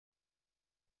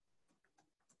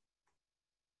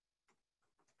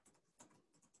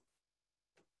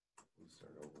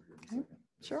start over here in a second.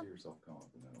 Sure. See yourself come up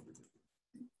and then over here.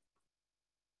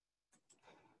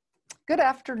 Good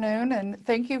afternoon, and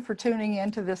thank you for tuning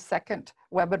in to this second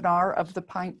webinar of the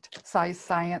Pint Size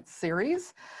Science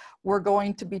series. We're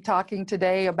going to be talking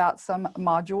today about some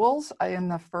modules in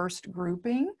the first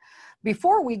grouping.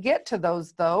 Before we get to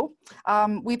those though,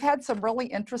 we've had some really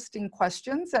interesting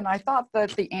questions, and I thought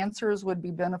that the answers would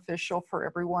be beneficial for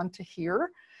everyone to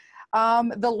hear.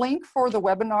 The link for the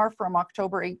webinar from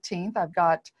October 18th I've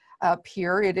got up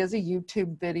here. It is a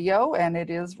YouTube video and it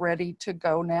is ready to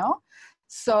go now.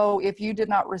 So if you did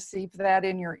not receive that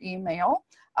in your email,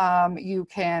 you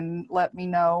can let me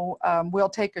know. We'll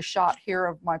take a shot here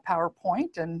of my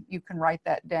PowerPoint and you can write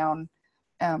that down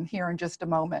here in just a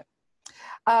moment.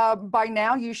 By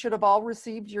now, you should have all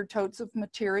received your totes of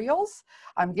materials.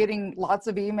 I'm getting lots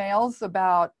of emails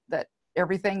about that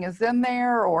everything is in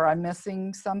there or I'm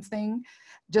missing something.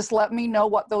 Just let me know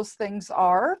what those things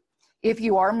are. If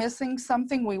you are missing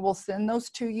something, we will send those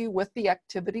to you with the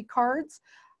activity cards.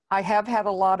 I have had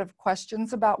a lot of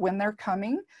questions about when they're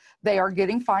coming. They are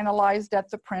getting finalized at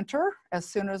the printer. As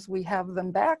soon as we have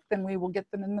them back, then we will get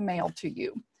them in the mail to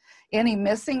you. Any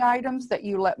missing items that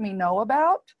you let me know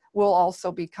about will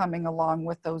also be coming along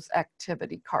with those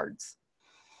activity cards.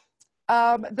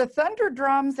 The thunder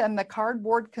drums and the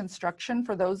cardboard construction,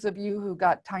 for those of you who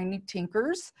got Tiny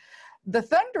Tinkers, the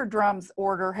thunder drums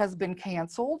order has been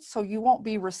canceled, so you won't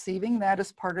be receiving that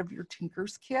as part of your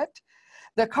Tinkers kit.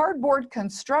 The cardboard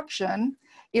construction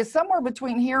is somewhere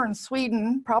between here and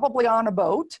Sweden, probably on a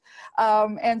boat.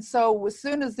 And so as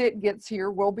soon as it gets here,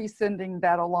 we'll be sending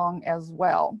that along as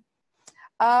well.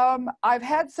 I've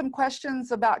had some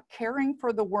questions about caring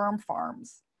for the worm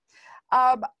farms.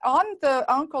 On the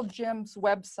Uncle Jim's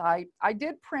website, I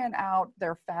did print out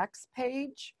their facts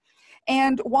page.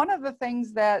 And one of the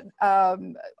things that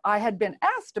I had been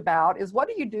asked about is, what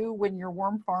do you do when your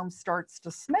worm farm starts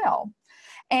to smell?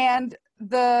 And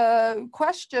the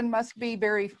question must be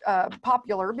very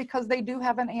popular because they do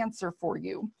have an answer for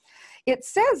you. It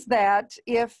says that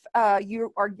if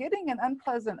you are getting an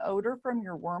unpleasant odor from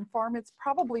your worm farm, it's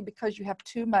probably because you have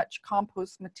too much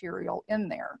compost material in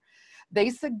there. They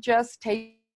suggest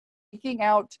taking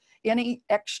out any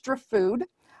extra food,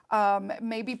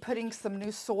 maybe putting some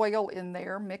new soil in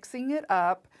there, mixing it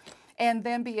up, and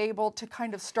then be able to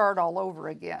kind of start all over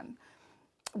again.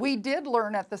 We did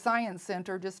learn at the Science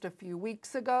Center just a few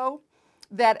weeks ago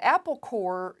that apple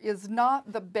core is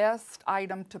not the best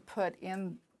item to put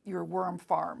in your worm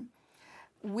farm.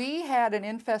 We had an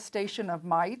infestation of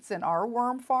mites in our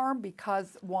worm farm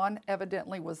because one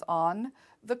evidently was on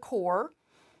the core.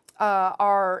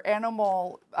 Our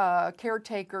animal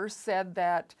caretaker said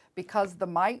that because the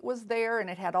mite was there and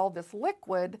it had all this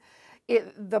liquid,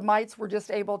 the mites were just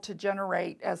able to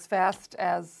generate as fast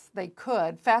as they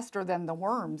could, faster than the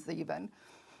worms even.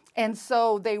 And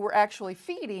so they were actually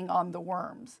feeding on the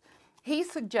worms. He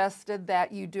suggested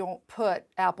that you don't put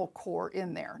apple core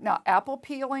in there. Now, apple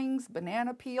peelings,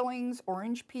 banana peelings,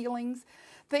 orange peelings,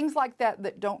 things like that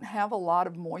that don't have a lot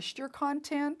of moisture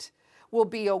content will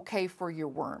be okay for your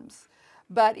worms.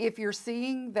 But if you're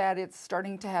seeing that it's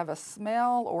starting to have a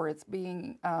smell or it's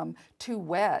being too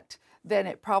wet, then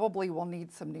it probably will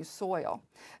need some new soil.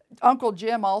 Uncle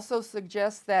Jim also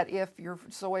suggests that if your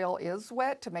soil is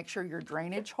wet, to make sure your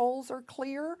drainage holes are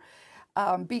clear.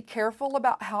 Be careful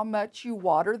about how much you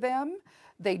water them.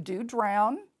 They do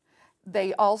drown.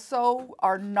 They also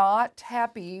are not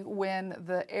happy when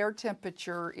the air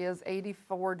temperature is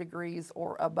 84 degrees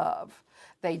or above.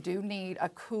 They do need a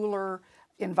cooler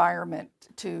environment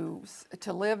to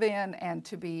live in and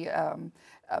to be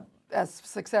as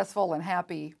successful and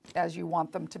happy as you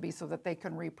want them to be so that they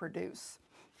can reproduce.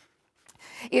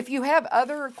 If you have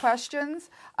other questions,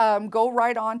 go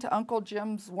right on to Uncle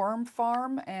Jim's Worm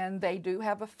Farm, and they do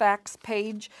have a facts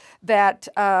page that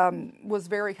was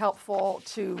very helpful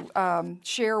to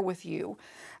share with you.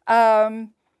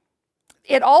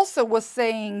 It also was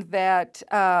saying that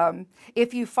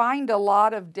if you find a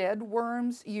lot of dead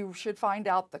worms, you should find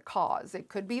out the cause. It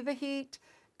could be the heat,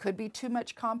 could be too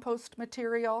much compost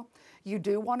material. You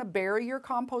do want to bury your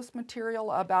compost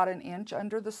material about 1 inch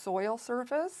under the soil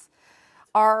surface.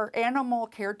 Our animal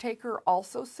caretaker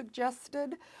also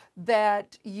suggested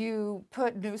that you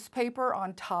put newspaper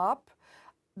on top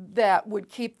that would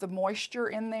keep the moisture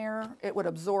in there. It would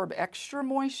absorb extra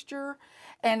moisture,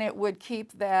 and it would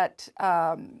keep that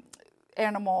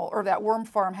animal or that worm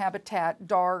farm habitat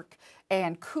dark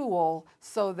and cool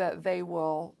so that they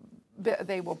will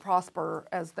prosper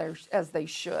as they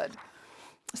should.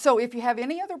 So if you have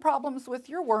any other problems with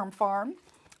your worm farm,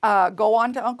 Go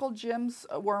on to Uncle Jim's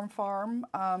Worm Farm,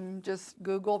 just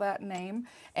Google that name,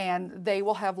 and they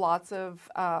will have lots of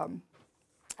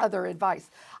other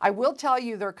advice. I will tell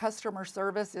you their customer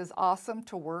service is awesome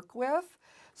to work with.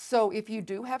 So if you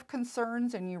do have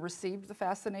concerns and you received the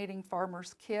Fascinating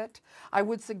Farmers Kit, I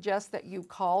would suggest that you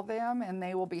call them and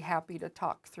they will be happy to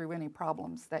talk through any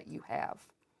problems that you have.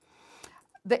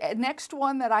 The next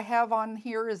one that I have on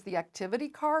here is the activity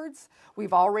cards.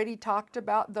 We've already talked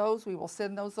about those. We will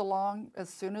send those along as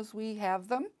soon as we have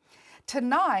them.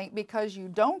 Tonight, because you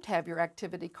don't have your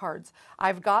activity cards,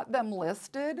 I've got them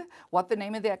listed, what the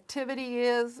name of the activity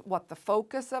is, what the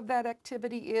focus of that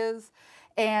activity is,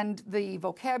 and the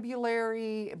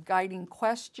vocabulary, guiding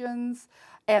questions,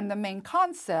 and the main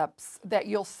concepts that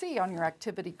you'll see on your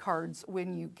activity cards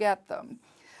when you get them.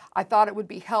 I thought it would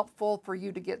be helpful for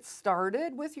you to get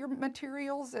started with your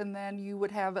materials, and then you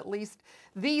would have at least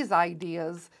these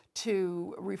ideas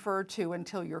to refer to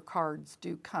until your cards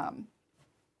do come.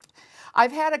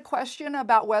 I've had a question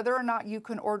about whether or not you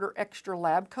can order extra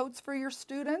lab coats for your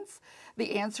students.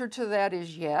 The answer to that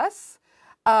is yes.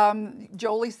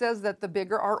 Jolie says that the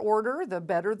bigger our order, the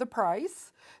better the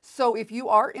price. So if you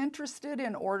are interested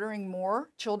in ordering more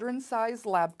children's size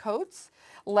lab coats,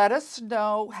 let us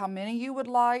know how many you would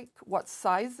like, what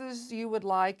sizes you would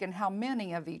like, and how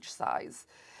many of each size.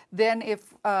 Then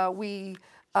if we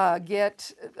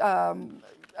get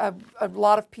a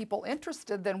lot of people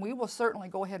interested, then we will certainly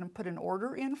go ahead and put an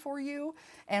order in for you,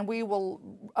 and we will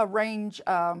arrange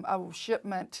a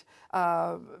shipment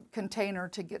container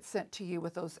to get sent to you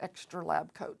with those extra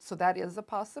lab coats. So that is a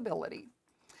possibility.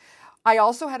 I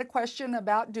also had a question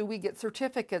about, do we get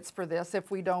certificates for this if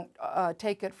we don't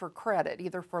take it for credit,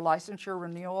 either for licensure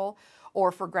renewal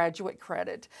or for graduate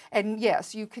credit? And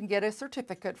yes, you can get a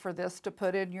certificate for this to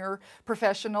put in your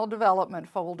professional development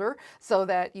folder so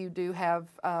that you do have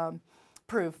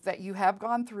proof that you have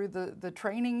gone through the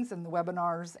trainings and the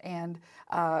webinars, and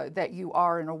that you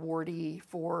are an awardee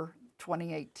for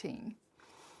 2018.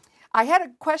 I had a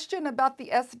question about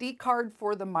the SD card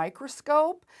for the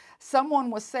microscope.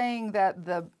 Someone was saying that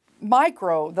the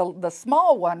the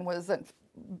small one wasn't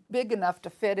big enough to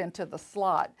fit into the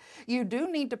slot. You do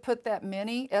need to put that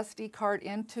mini SD card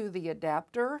into the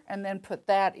adapter and then put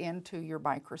that into your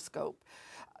microscope.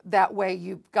 That way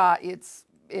you've got,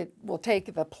 it will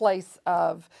take the place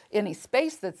of any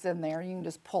space that's in there. You can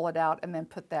just pull it out and then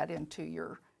put that into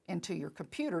your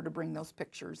computer to bring those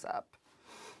pictures up.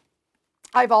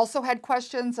 I've also had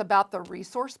questions about the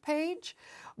resource page.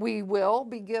 We will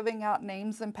be giving out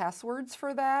names and passwords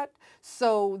for that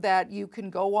so that you can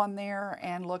go on there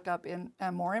and look up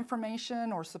more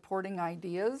information or supporting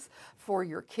ideas for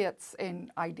your kits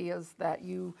and ideas that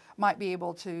you might be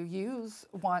able to use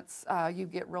once you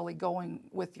get really going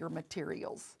with your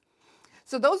materials.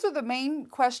 So those are the main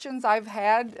questions I've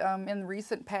had in the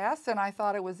recent past, and I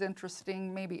thought it was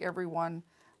interesting. Maybe everyone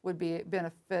would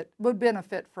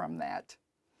benefit from that.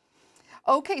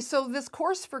 Okay, so this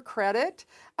course for credit,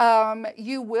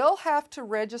 you will have to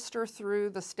register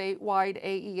through the statewide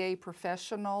AEA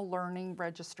Professional Learning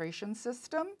Registration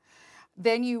System.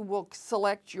 Then you will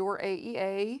select your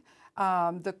AEA,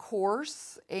 the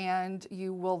course, and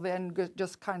you will then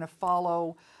just kind of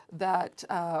follow that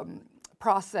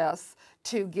process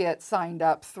to get signed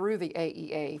up through the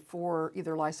AEA for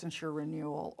either licensure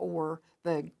renewal or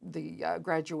the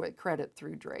graduate credit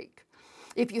through Drake.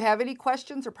 If you have any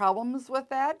questions or problems with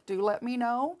that, do let me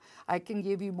know. I can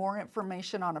give you more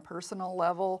information on a personal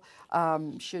level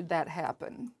should that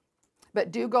happen.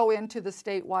 But do go into the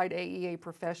statewide AEA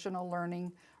Professional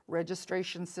Learning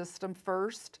Registration System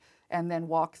first and then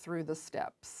walk through the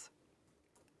steps.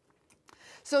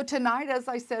 So tonight, as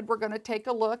I said, we're going to take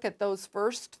a look at those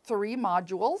first 3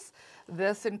 modules.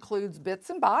 This includes Bits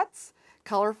and Bots,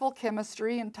 Colorful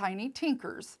Chemistry, and Tiny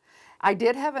Tinkers. I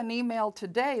did have an email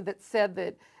today that said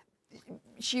that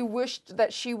she wished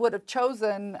that she would have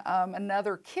chosen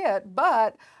another kit,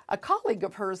 but a colleague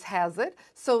of hers has it,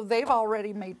 so they've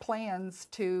already made plans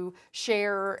to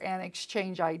share and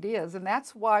exchange ideas. And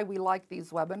that's why we like these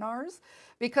webinars,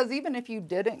 because even if you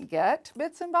didn't get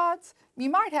Bits and Bots, you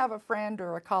might have a friend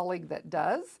or a colleague that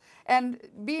does, and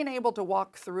being able to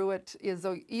walk through it is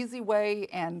an easy way,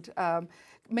 and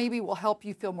maybe will help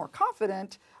you feel more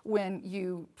confident when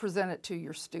you present it to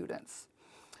your students.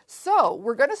 So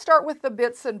we're going to start with the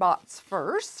Bits and Bots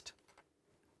first.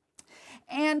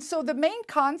 And so the main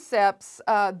concepts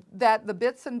that the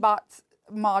Bits and Bots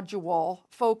module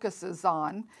focuses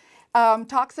on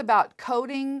talks about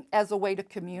coding as a way to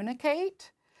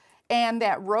communicate, and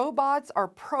that robots are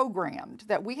programmed,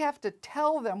 that we have to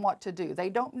tell them what to do. They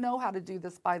don't know how to do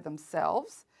this by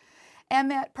themselves. and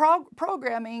that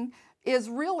programming is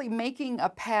really making a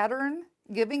pattern,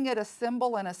 giving it a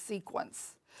symbol and a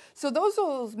sequence. So those are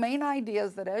those main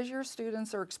ideas that as your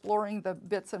students are exploring the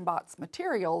bits and bots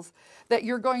materials that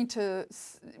you're going to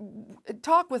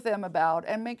talk with them about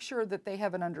and make sure that they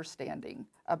have an understanding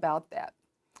about that.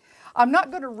 I'm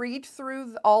not going to read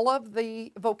through all of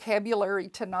the vocabulary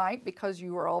tonight because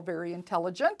you are all very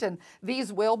intelligent and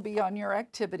these will be on your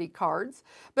activity cards.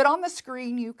 But on the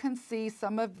screen you can see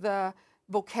some of the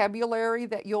vocabulary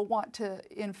that you'll want to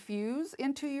infuse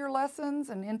into your lessons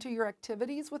and into your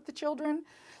activities with the children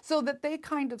so that they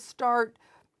kind of start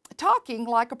talking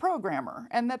like a programmer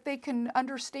and that they can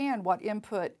understand what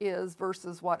input is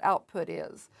versus what output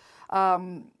is.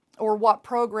 Or what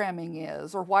programming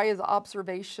is, or why is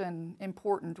observation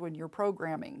important when you're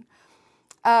programming.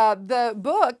 The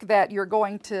book that you're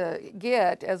going to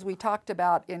get, as we talked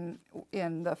about in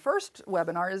the first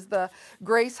webinar, is the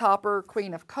Grace Hopper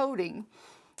Queen of Coding.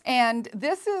 And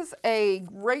this is a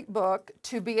great book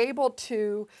to be able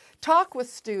to talk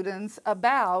with students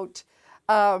about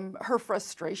her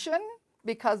frustration,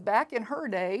 because back in her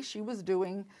day, she was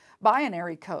doing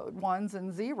binary code, ones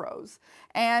and zeros.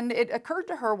 And it occurred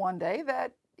to her one day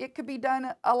that it could be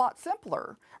done a lot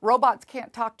simpler. Robots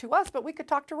can't talk to us, but we could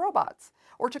talk to robots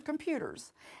or to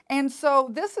computers. And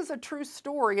so this is a true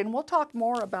story, and we'll talk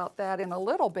more about that in a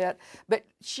little bit, but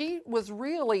she was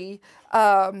really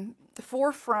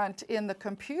forefront in the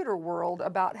computer world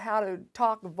about how to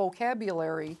talk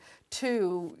vocabulary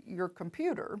to your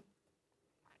computer.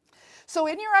 So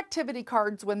in your activity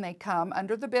cards when they come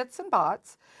under the bits and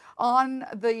bots, on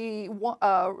the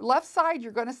left side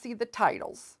you're going to see the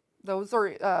titles. Those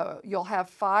are, you'll have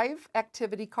 5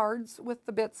 activity cards with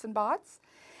the bits and bots.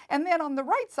 And then on the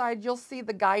right side you'll see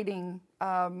the guiding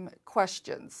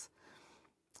questions.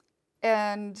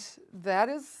 And that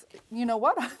is, you know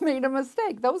what, I made a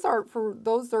mistake.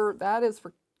 That is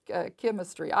for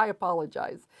chemistry. I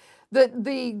apologize.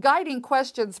 The guiding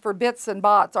questions for bits and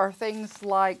bots are things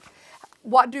like,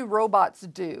 what do robots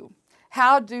do?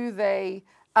 How do they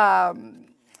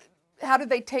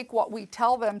take what we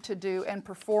tell them to do and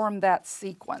perform that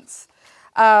sequence?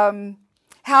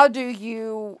 How do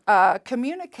you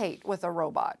communicate with a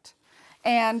robot?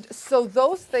 And so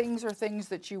those things are things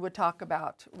that you would talk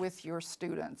about with your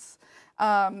students.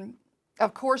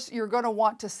 Of course, you're going to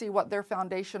want to see what their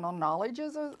foundational knowledge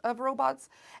is of robots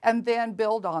and then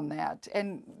build on that.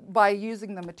 And by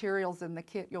using the materials in the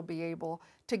kit, you'll be able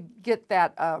to get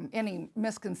that any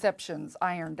misconceptions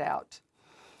ironed out.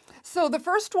 So the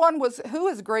first one was, who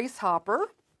is Grace Hopper?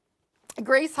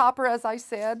 Grace Hopper, as I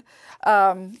said,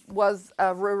 was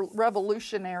a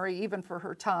revolutionary even for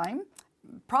her time,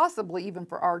 possibly even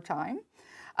for our time.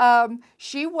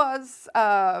 She was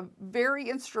very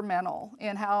instrumental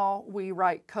in how we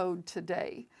write code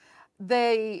today.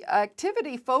 The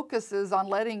activity focuses on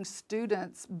letting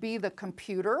students be the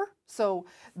computer, so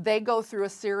they go through a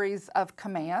series of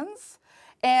commands,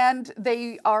 and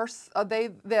they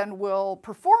then will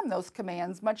perform those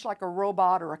commands much like a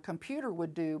robot or a computer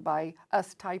would do by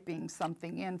us typing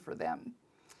something in for them.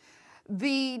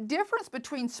 The difference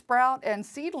between Sprout and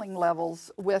Seedling levels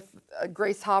with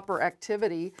Grace Hopper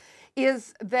activity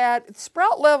is that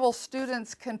Sprout level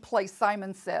students can play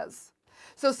Simon Says.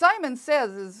 So Simon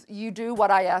Says is you do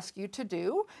what I ask you to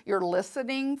do. You're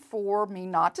listening for me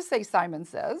not to say Simon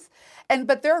Says,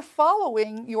 but they're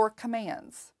following your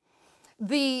commands.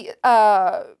 The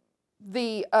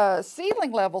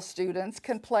Seedling level students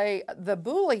can play the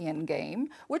Boolean game,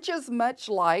 which is much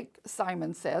like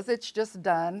Simon Says. It's just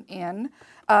done in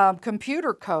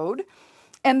computer code.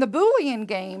 And the Boolean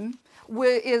game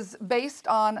is based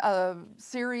on a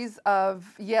series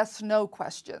of yes-no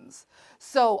questions.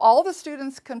 So all the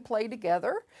students can play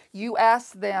together. You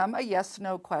ask them a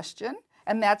yes-no question,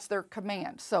 and that's their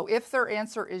command. So if their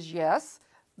answer is yes,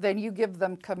 then you give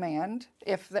them command.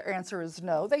 If their answer is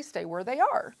no, they stay where they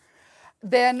are.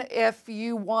 Then if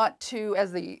you want to,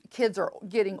 as the kids are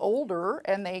getting older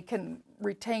and they can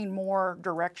retain more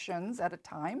directions at a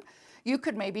time, you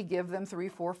could maybe give them 3,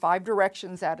 4, 5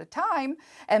 directions at a time,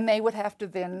 and they would have to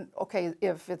then, okay,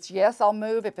 if it's yes, I'll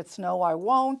move, if it's no, I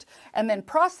won't, and then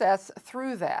process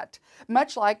through that,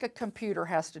 much like a computer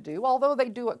has to do, although they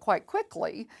do it quite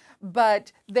quickly,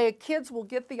 but the kids will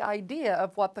get the idea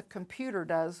of what the computer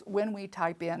does when we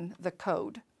type in the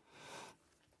code.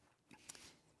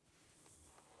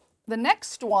 The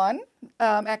next one,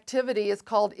 activity, is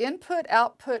called Input,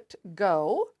 Output,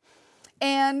 Go.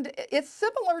 And it's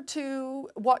similar to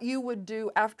what you would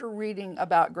do after reading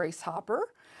about Grace Hopper,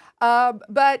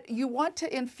 but you want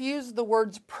to infuse the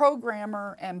words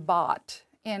programmer and bot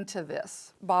into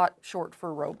this, bot short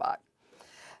for robot.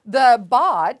 The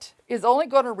bot is only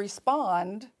going to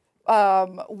respond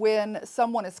when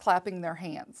someone is clapping their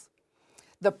hands.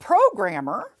 The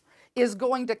programmer is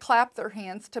going to clap their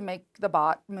hands to make the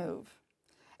bot move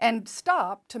and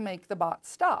stop to make the bot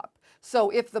stop.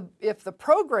 So if the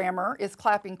programmer is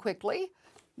clapping quickly,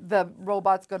 the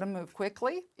robot's going to move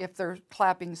quickly. If they're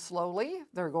clapping slowly,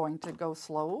 they're going to go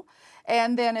slow.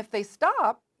 And then if they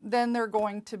stop, then they're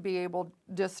going to be able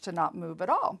just to not move at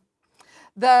all.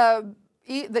 The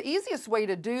easiest way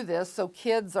to do this, so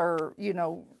kids are,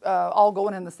 all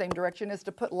going in the same direction, is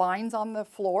to put lines on the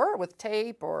floor with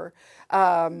tape or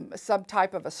some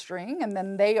type of a string, and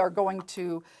then they are going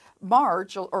to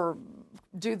march or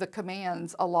do the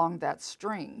commands along that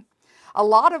string. A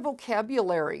lot of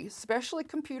vocabulary, especially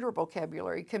computer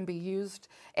vocabulary, can be used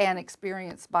and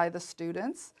experienced by the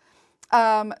students.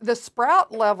 The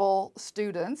Sprout level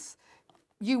students,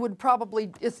 you would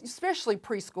probably, especially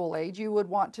preschool age, you would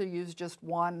want to use just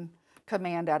one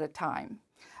command at a time.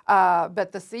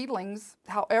 But the Seedlings,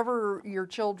 however your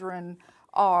children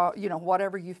are,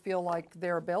 whatever you feel like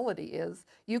their ability is,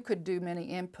 you could do many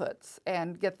inputs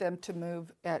and get them to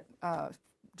move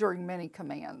during many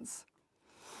commands.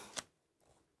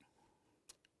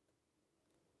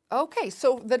 Okay,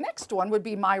 so the next one would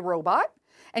be My Robot,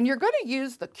 and you're going to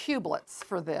use the cubelets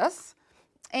for this.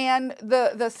 And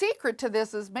the secret to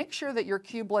this is make sure that your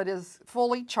cublet is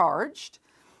fully charged.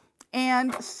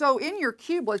 And so in your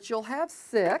cubelets, you'll have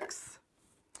 6.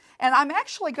 And I'm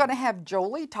actually going to have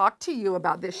Jolie talk to you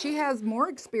about this. She has more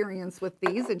experience with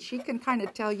these, and she can kind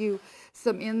of tell you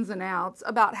some ins and outs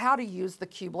about how to use the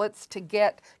cubelets to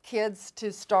get kids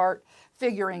to start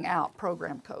figuring out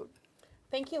program code.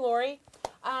 Thank you, Laurie.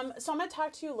 So I'm going to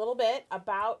talk to you a little bit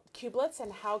about cubelets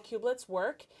and how cubelets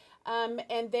work.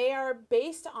 And they are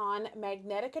based on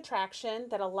magnetic attraction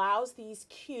that allows these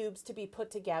cubes to be put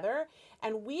together.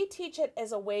 And we teach it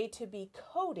as a way to be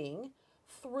coding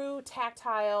through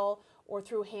tactile or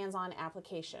through hands-on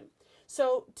application.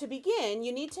 So to begin,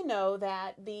 you need to know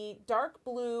that the dark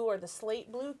blue or the slate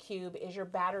blue cube is your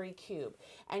battery cube.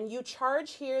 And you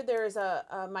charge here, there's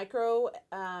a micro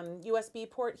USB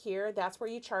port here. That's where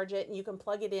you charge it, and you can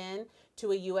plug it in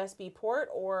to a USB port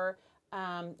or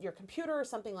your computer or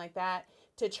something like that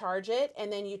to charge it,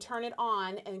 and then you turn it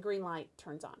on and the green light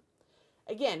turns on.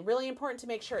 Again, really important to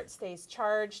make sure it stays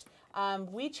charged.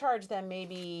 We charge them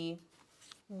maybe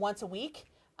once a week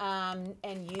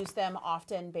and use them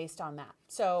often based on that.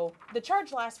 So the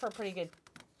charge lasts for a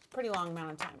pretty long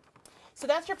amount of time. So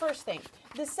that's your first thing.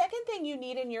 The second thing you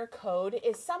need in your code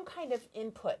is some kind of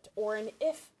input or an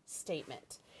if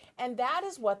statement. And that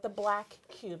is what the black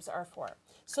cubes are for.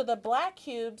 So the black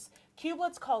cubes,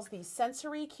 Cubelets calls these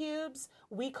sensory cubes.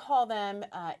 We call them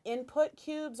input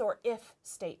cubes or if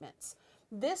statements.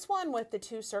 This one with the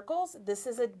 2 circles, this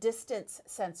is a distance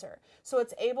sensor. So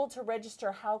it's able to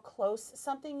register how close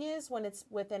something is when it's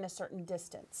within a certain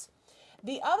distance.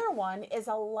 The other one is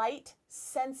a light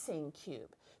sensing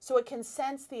cube. So it can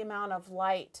sense the amount of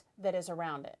light that is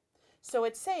around it. So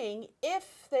it's saying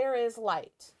if there is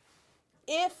light,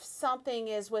 if something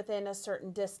is within a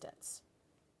certain distance.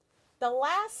 The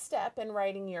last step in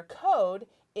writing your code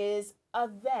is a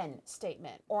then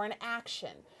statement or an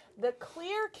action. The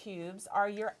clear cubes are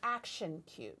your action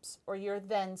cubes or your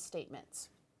then statements.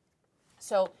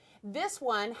 So this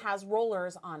one has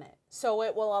rollers on it. So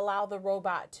it will allow the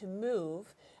robot to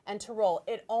move and to roll.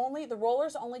 The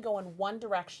rollers only go in one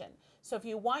direction. So if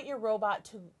you want your robot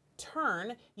to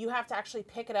turn, you have to actually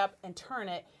pick it up and turn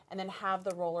it and then have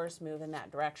the rollers move in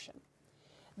that direction.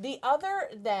 The other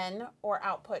then or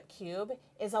output cube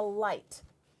is a light.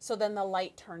 So then the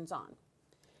light turns on.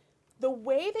 The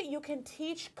way that you can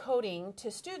teach coding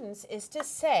to students is to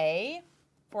say,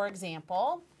 for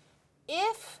example,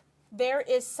 if there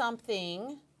is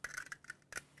something,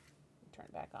 turn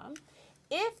it back on,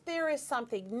 if there is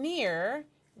something near,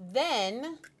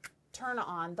 then turn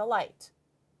on the light.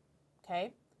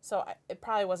 Okay, so it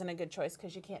probably wasn't a good choice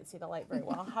because you can't see the light very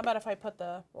well. How about if I put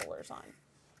the rollers on?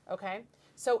 Okay,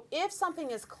 so if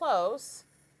something is close,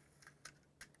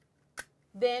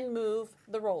 then move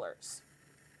the rollers.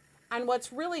 And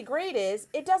what's really great is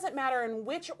it doesn't matter in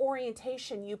which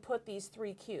orientation you put these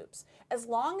 3 cubes. As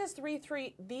long as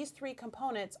these three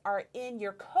components are in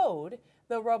your code,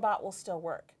 the robot will still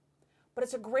work. But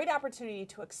it's a great opportunity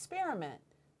to experiment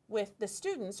with the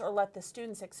students or let the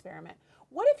students experiment.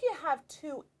 What if you have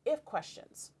 2 if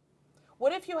questions?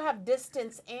 What if you have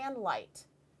distance and light?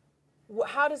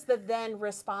 How does the then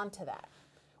respond to that?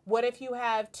 What if you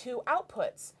have 2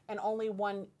 outputs and only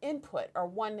 1 input or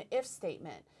 1 if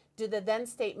statement? Do the then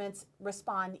statements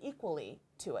respond equally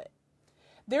to it?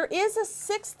 There is a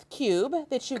 6th cube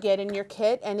that you get in your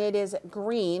kit, and it is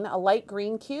green, a light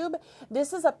green cube.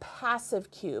 This is a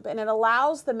passive cube, and it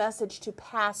allows the message to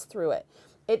pass through it.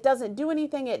 It doesn't do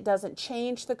anything, it doesn't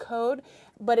change the code,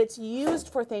 but it's used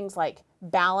for things like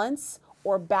balance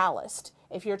or ballast.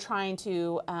 If you're trying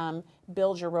to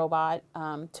build your robot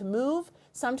to move,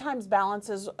 sometimes balance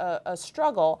is a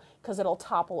struggle because it'll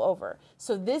topple over.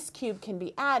 So this cube can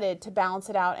be added to balance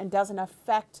it out and doesn't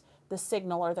affect the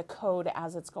signal or the code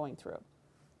as it's going through.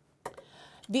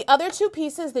 The other 2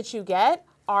 pieces that you get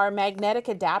are magnetic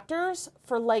adapters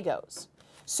for Legos.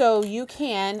 So you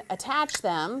can attach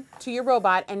them to your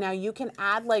robot, and now you can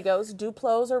add Legos,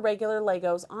 Duplos or regular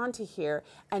Legos onto here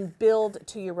and build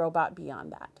to your robot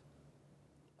beyond that.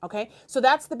 Okay, so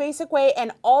that's the basic way,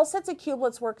 and all sets of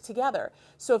cubelets work together.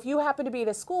 So if you happen to be at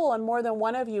a school and more than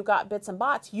one of you got bits and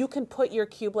bots, you can put your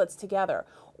cubelets together.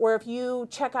 Or if you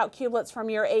check out cubelets from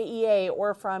your AEA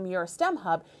or from your STEM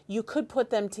hub, you could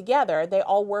put them together. They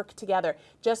all work together.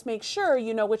 Just make sure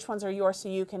you know which ones are yours so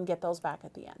you can get those back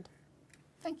at the end.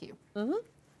 Thank you.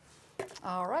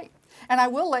 All right. And I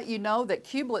will let you know that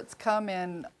cubelets come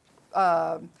in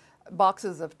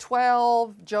boxes of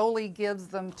 12. Jolie gives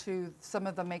them to some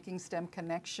of the Making STEM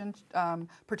Connection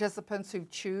participants who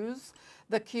choose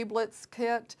the cubelets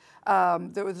kit.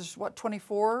 There was, what,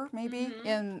 24 maybe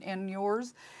in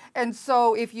yours. And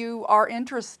so if you are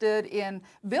interested in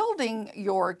building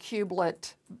your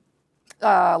cublet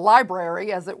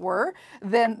library, as it were,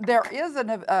 then there is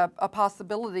a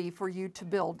possibility for you to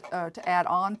build, to add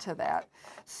on to that.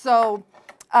 So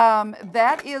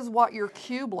that is what your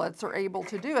cubelets are able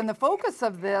to do. And the focus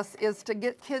of this is to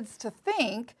get kids to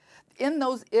think in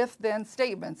those if-then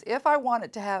statements. If I want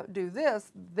it to do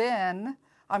this, then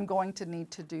I'm going to need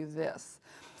to do this.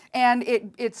 And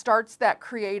it starts that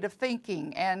creative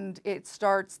thinking, and it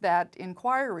starts that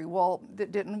inquiry. Well,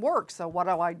 that didn't work, so what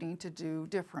do I need to do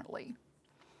differently?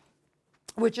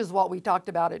 Which is what we talked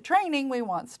about at training we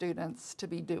want students to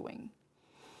be doing.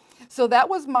 So that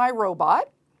was my robot.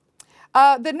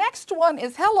 The next one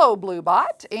is Hello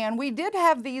Bluebot, and we did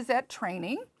have these at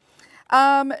training.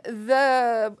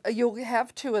 You'll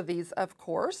have 2 of these, of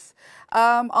course.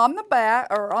 On the back,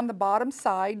 or on the bottom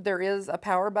side, there is a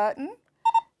power button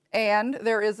and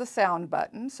there is a sound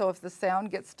button. So if the sound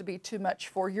gets to be too much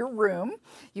for your room,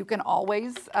 you can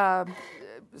always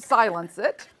silence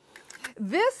it.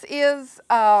 This is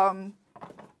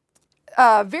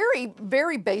very,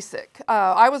 very basic.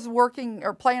 I was working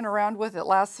or playing around with it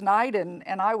last night,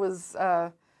 and I was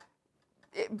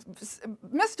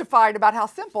mystified about how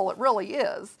simple it really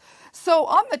is. So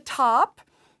on the top,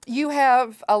 you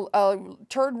have a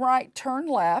turn right, turn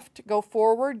left, go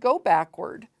forward, go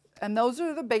backward. And those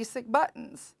are the basic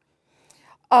buttons.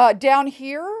 Down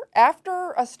here,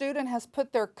 after a student has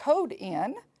put their code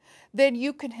in, then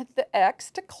you can hit the X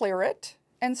to clear it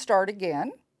and start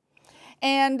again.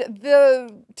 And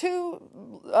the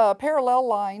 2 parallel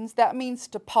lines, that means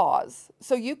to pause.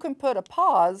 So you can put a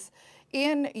pause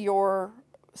in your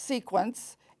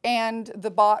sequence and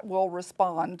the bot will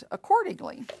respond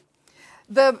accordingly.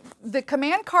 The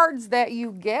command cards that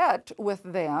you get with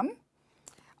them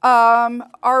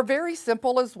are very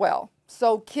simple as well.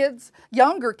 So kids,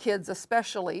 younger kids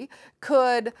especially,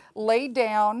 could lay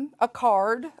down a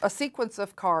card, a sequence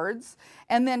of cards,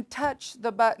 and then touch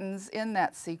the buttons in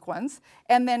that sequence,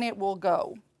 and then it will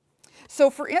go. So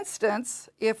for instance,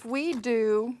 if we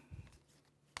do,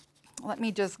 let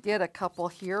me just get a couple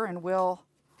here and we'll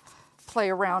play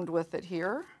around with it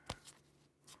here.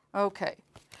 Okay,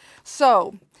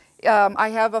 so I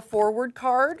have a forward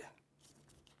card,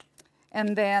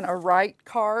 and then a right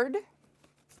card,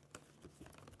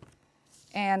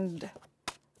 and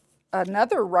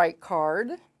another right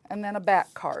card, and then a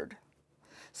back card.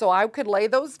 So I could lay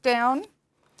those down,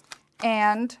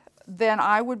 and then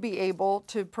I would be able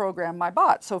to program my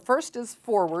bot. So first is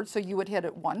forward, so you would hit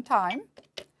it 1 time,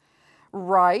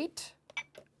 right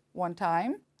 1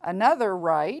 time, another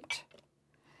right,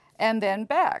 and then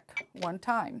back 1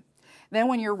 time. Then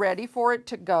when you're ready for it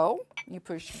to go, you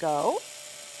push go.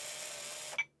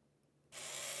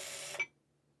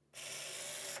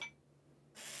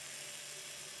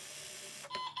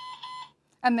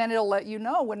 And then it'll let you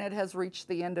know when it has reached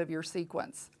the end of your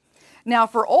sequence. Now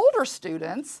for older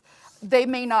students, they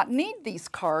may not need these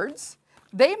cards.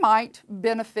 They might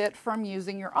benefit from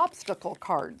using your obstacle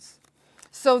cards.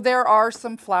 So there are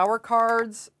some flower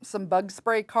cards, some bug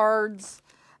spray cards,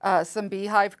 some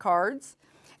beehive cards.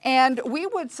 And we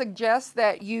would suggest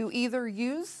that you either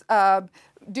use,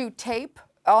 do tape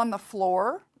on the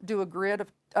floor, do a grid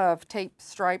of tape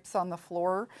stripes on the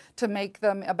floor to make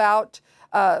them about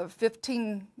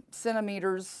 15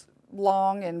 centimeters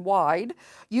long and wide.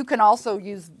 You can also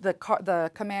use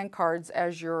the command cards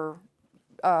as your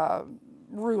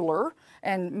ruler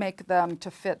and make them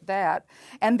to fit that.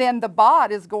 And then the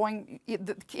bot is going,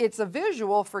 it's a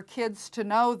visual for kids to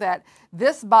know that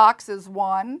this box is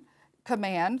one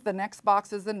command, the next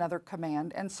box is another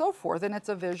command, and so forth. And it's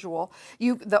a visual.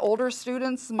 The older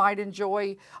students might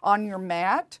enjoy on your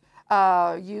mat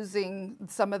using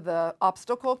some of the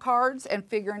obstacle cards and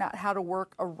figuring out how to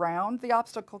work around the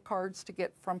obstacle cards to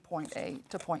get from point A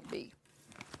to point B.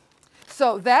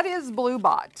 So that is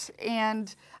BlueBot.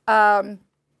 And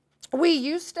we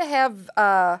used to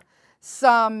have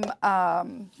some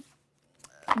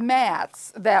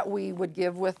mats that we would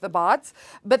give with the bots,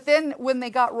 but then when they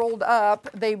got rolled up,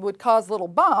 they would cause little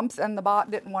bumps and the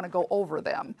bot didn't want to go over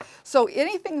them. So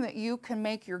anything that you can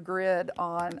make your grid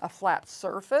on a flat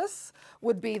surface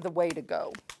would be the way to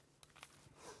go.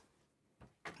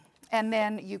 And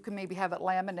then you can maybe have it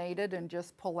laminated and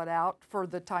just pull it out for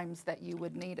the times that you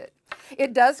would need it.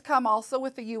 It does come also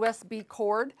with a USB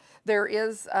cord. There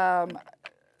is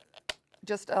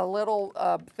just a little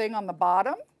thing on the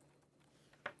bottom,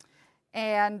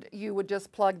 and you would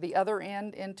just plug the other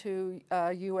end into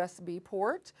a USB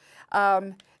port.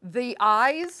 The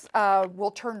eyes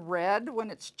will turn red when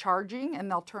it's charging, and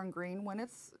they'll turn green when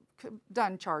it's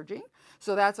done charging.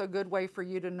 So that's a good way for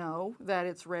you to know that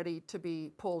it's ready to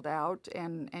be pulled out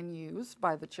and used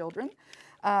by the children.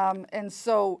 And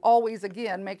so always,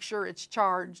 again, make sure it's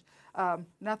charged.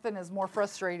 Nothing is more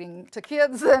frustrating to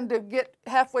kids than to get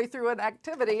halfway through an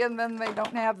activity and then they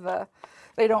don't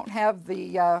have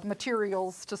the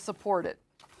materials to support it.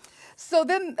 So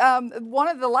then one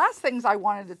of the last things I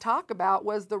wanted to talk about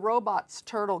was the Robots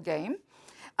Turtle game.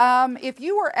 If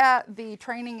you were at the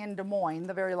training in Des Moines,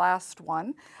 the very last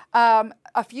one,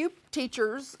 a few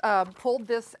teachers pulled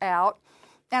this out,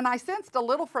 and I sensed a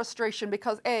little frustration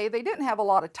because A, they didn't have a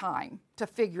lot of time to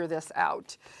figure this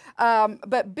out,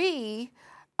 but B,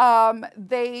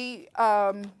 they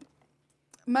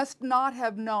must not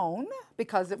have known,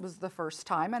 because it was the first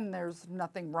time, and there's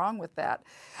nothing wrong with that,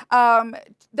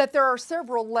 that there are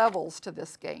several levels to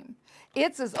this game.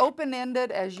 It's as open-ended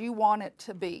as you want it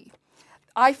to be.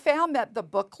 I found that the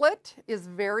booklet is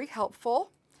very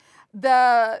helpful.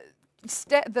 The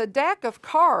deck of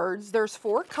cards, there's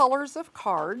 4 colors of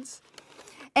cards,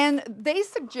 and they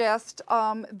suggest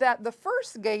that the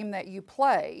first game that you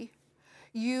play,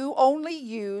 you only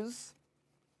use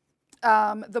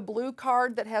the blue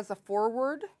card that has a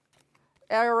forward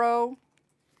arrow,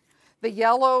 the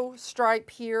yellow stripe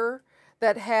here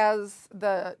that has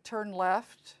the turn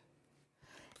left,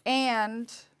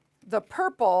 and the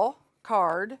purple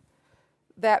card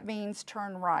that means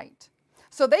turn right.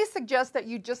 So they suggest that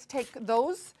you just take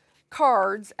those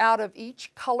cards out of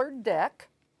each colored deck,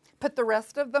 put the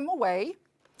rest of them away,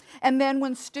 and then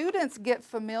when students get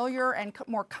familiar and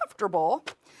more comfortable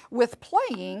with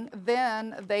playing,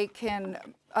 then they can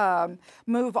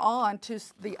move on to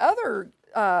the other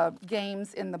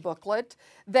games in the booklet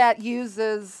that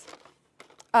uses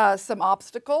some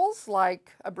obstacles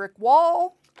like a brick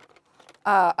wall,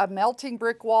 a melting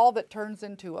brick wall that turns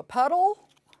into a puddle,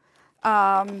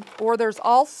 or there's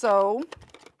also,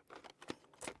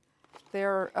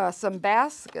 there are some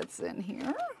baskets in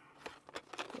here.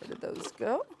 Where did those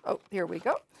go? Oh, here we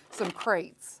go. Some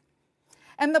crates.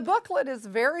 And the booklet is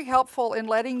very helpful in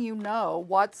letting you know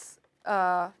what's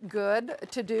good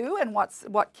to do and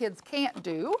what kids can't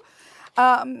do.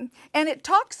 And it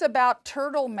talks about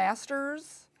turtle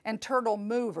masters and turtle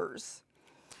movers.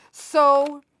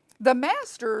 So the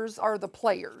masters are the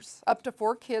players. Up to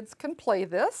 4 kids can play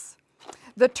this.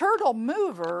 The turtle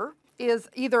mover is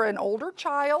either an older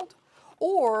child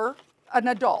or an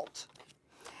adult.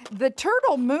 The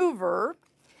turtle mover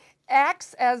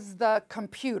acts as the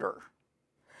computer.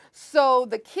 So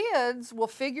the kids will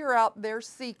figure out their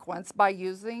sequence by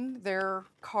using their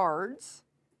cards,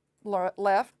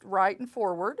 left, right, and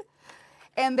forward,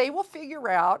 and they will figure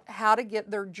out how to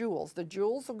get their jewels. The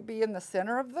jewels will be in the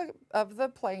center of the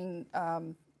playing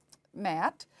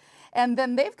mat, and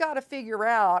then they've got to figure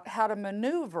out how to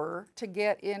maneuver to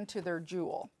get into their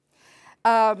jewel.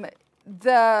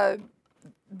 The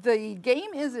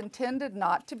game is intended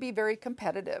not to be very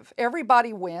competitive.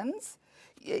 Everybody wins.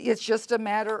 It's just a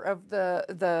matter of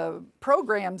the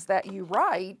programs that you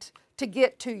write to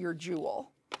get to your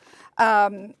jewel.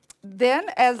 Then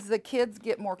as the kids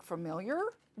get more familiar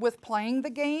with playing the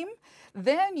game,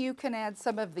 then you can add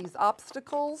some of these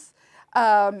obstacles.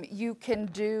 You can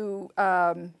do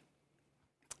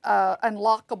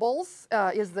unlockables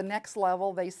is the next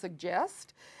level they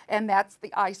suggest, and that's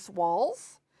the ice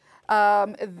walls,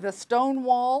 the stone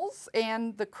walls,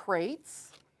 and the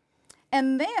crates.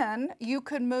 And then you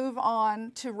can move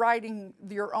on to writing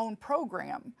your own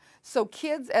program. So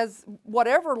kids, as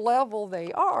whatever level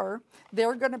they are,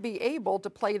 they're going to be able to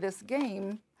play this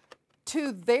game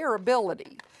to their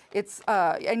ability.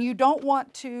 And you don't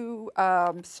want to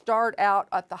start out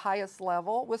at the highest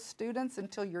level with students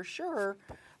until you're sure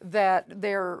that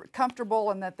they're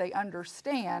comfortable and that they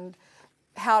understand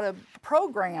how to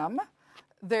program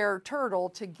their turtle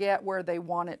to get where they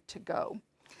want it to go.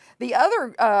 The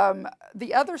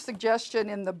other suggestion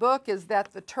in the book is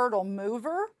that the turtle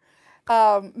mover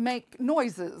make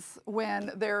noises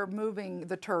when they're moving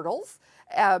the turtles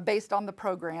based on the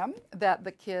program that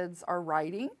the kids are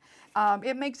writing.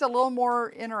 It makes it a little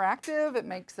more interactive. It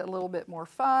makes it a little bit more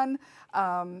fun.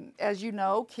 As you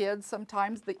know, kids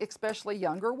sometimes, especially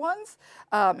younger ones,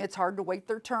 it's hard to wait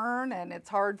their turn and it's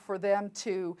hard for them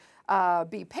to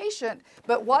be patient.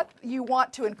 But what you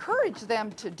want to encourage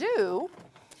them to do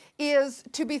is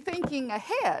to be thinking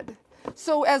ahead.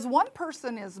 So as one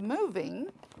person is moving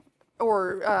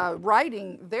or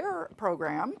writing their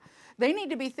program, they need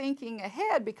to be thinking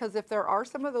ahead, because if there are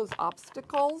some of those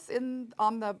obstacles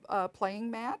on the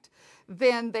playing mat,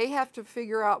 then they have to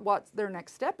figure out what their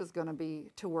next step is going to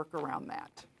be to work around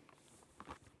that.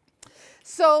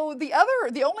 So the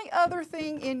only other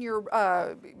thing in your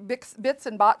Bits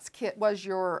and Bots kit was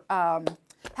your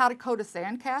How to Code a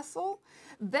Sandcastle.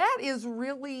 That is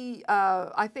really,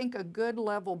 I think, a good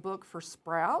level book for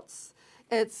sprouts.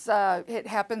 It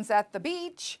happens at the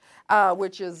beach,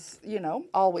 which is,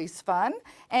 always fun.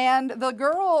 And the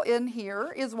girl in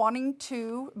here is wanting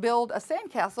to build a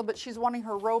sandcastle, but she's wanting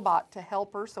her robot to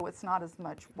help her, so it's not as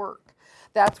much work.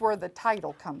 That's where the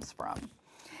title comes from.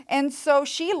 And so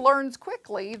she learns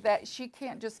quickly that she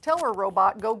can't just tell her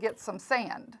robot, go get some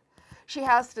sand. She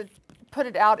has to put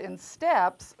it out in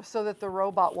steps so that the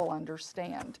robot will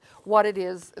understand what it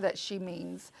is that she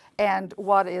means and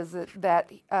what is it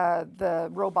that the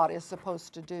robot is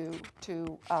supposed to do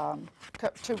to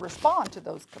respond to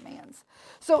those commands.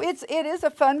 So it is a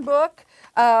fun book,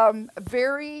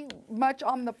 very much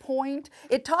on the point.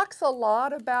 It talks a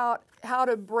lot about how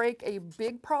to break a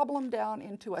big problem down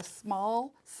into a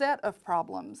small set of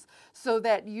problems so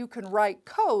that you can write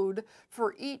code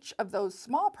for each of those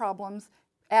small problems,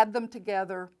 add them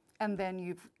together, and then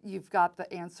you've got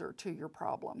the answer to your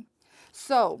problem.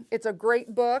 So it's a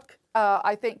great book.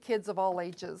 I think kids of all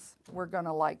ages were going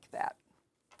to like that.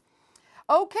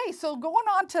 Okay, so going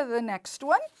on to the next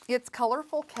one, it's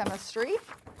Colorful Chemistry.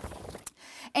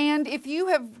 And if you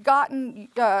have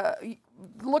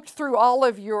looked through all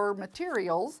of your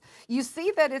materials, you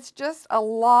see that it's just a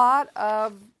lot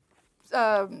of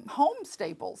home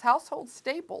staples, household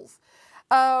staples.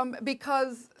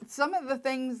 Because some of the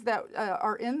things that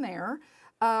are in there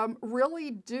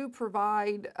really do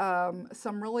provide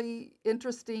some really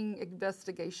interesting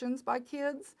investigations by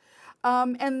kids.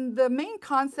 And the main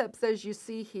concepts, as you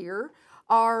see here,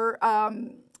 are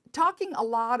talking a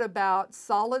lot about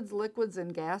solids, liquids,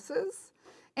 and gases.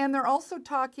 And they're also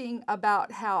talking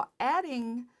about how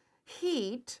adding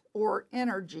heat or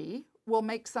energy will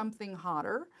make something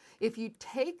hotter. If you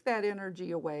take that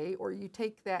energy away or you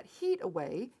take that heat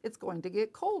away, it's going to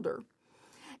get colder.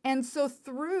 And so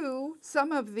through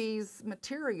some of these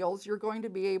materials, you're going to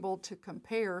be able to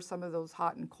compare some of those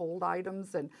hot and cold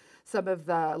items and some of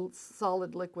the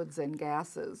solid liquids and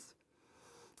gases.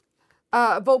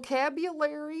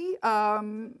 Vocabulary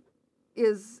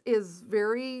is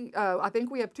very, I think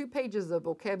we have 2 pages of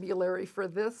vocabulary for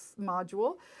this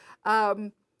module.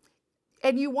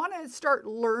 And you want to start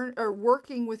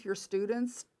working with your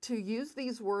students to use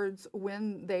these words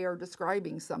when they are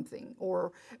describing something,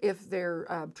 or if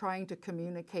they're trying to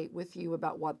communicate with you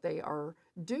about what they are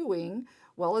doing.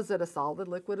 Well, is it a solid,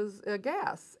 liquid, is a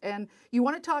gas? And you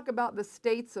want to talk about the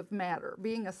states of matter.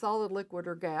 Being a solid, liquid,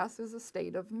 or gas is a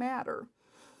state of matter.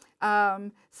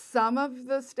 Some of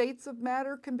the states of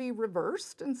matter can be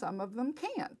reversed and some of them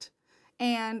can't.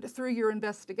 And through your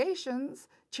investigations,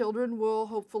 children will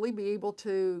hopefully be able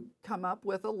to come up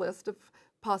with a list of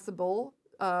possible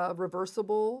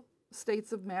reversible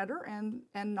states of matter and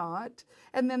not.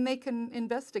 And then they can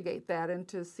investigate that and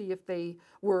to see if they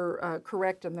were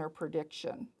correct in their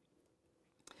prediction.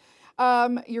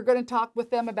 You're going to talk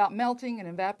with them about melting and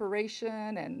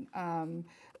evaporation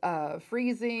and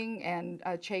freezing and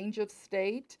a change of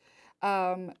state.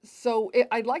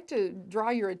 I'd like to draw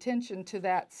your attention to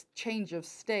that change of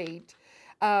state.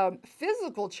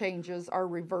 Physical changes are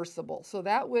reversible, so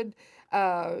that would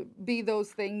be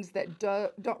those things that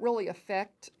don't really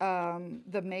affect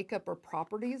the makeup or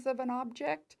properties of an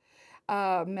object.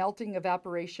 Melting,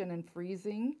 evaporation, and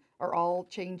freezing are all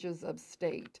changes of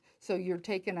state. So you're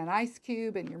taking an ice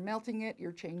cube and you're melting it,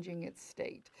 you're changing its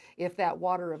state. If that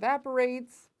water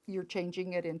evaporates, you're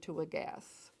changing it into a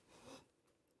gas.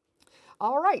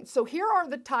 All right, so here are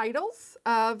the titles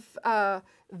of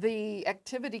the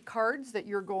activity cards that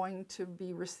you're going to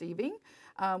be receiving.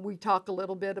 We talk a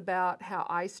little bit about how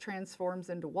ice transforms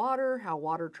into water, how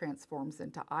water transforms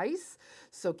into ice,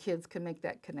 so kids can make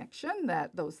that connection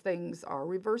that those things are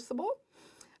reversible.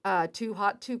 Too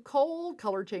hot, too cold,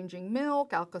 color-changing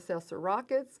milk, Alka-Seltzer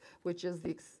rockets, which is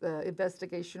the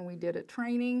investigation we did at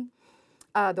training,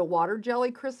 the water jelly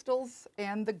crystals,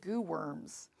 and the goo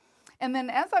worms. And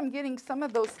then as I'm getting some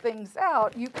of those things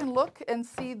out, you can look and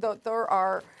see that there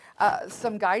are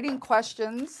some guiding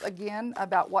questions, again,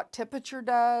 about what temperature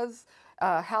does,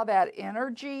 how that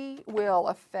energy will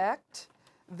affect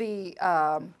the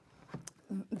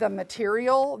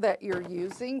material that you're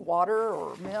using, water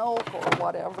or milk or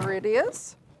whatever it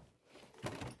is.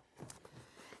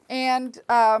 And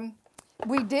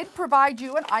we did provide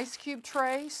you an ice cube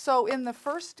tray. So in the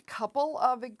first couple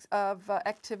of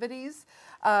activities,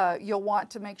 you'll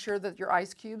want to make sure that your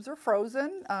ice cubes are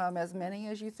frozen, as many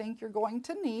as you think you're going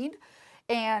to need,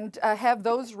 and have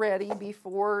those ready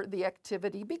before the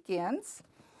activity begins.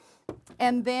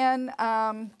 And then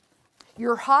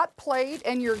your hot plate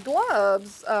and your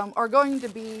gloves are going to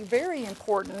be very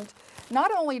important, not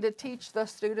only to teach the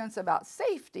students about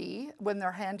safety when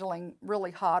they're handling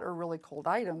really hot or really cold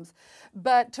items,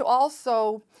 but to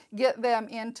also get them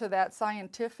into that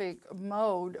scientific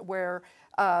mode where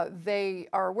they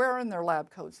are wearing their lab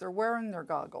coats, they're wearing their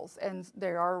goggles, and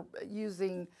they are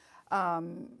using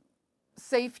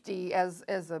safety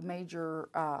as a major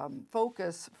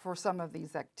focus for some of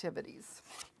these activities.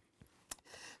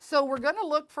 So we're going to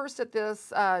look first at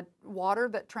this water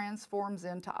that transforms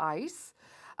into ice.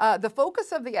 The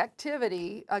focus of the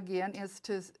activity, again, is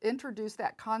to introduce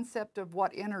that concept of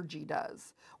what energy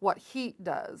does, what heat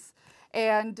does.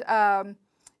 And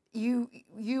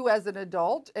you as an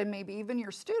adult, and maybe even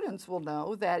your students will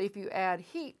know that if you add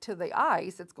heat to the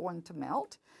ice, it's going to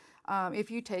melt. If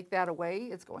you take that away,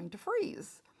 it's going to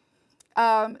freeze.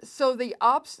 So the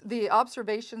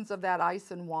observations of that ice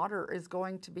and water is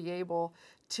going to be able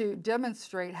to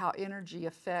demonstrate how energy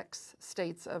affects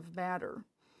states of matter.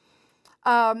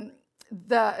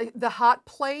 The hot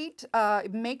plate,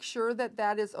 make sure that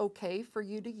that is okay for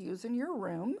you to use in your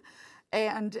room.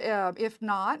 And if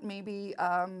not, maybe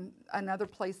another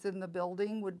place in the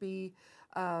building would be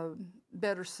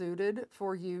better suited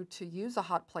for you to use a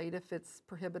hot plate if it's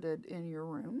prohibited in your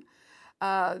room.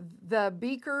 The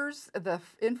beakers, the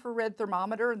infrared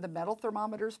thermometer, and the metal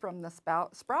thermometers from the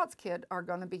Sprouts kit are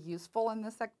going to be useful in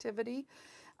this activity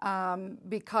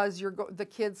because the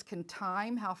kids can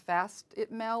time how fast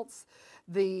it melts.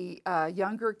 The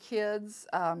younger kids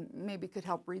maybe could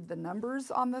help read the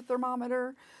numbers on the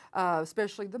thermometer,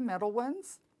 especially the metal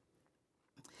ones.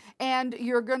 And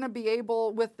you're going to be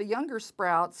able, with the younger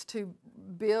Sprouts, to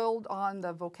build on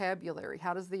the vocabulary.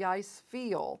 How does the ice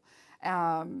feel?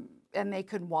 And they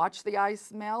can watch the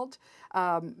ice melt.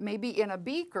 Maybe in a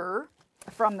beaker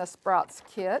from the Sprouts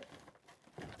kit,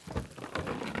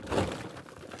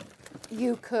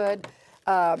 you could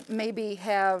maybe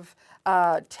have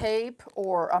tape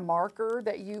or a marker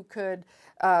that you could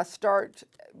start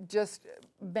just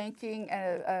making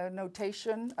a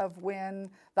notation of when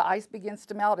the ice begins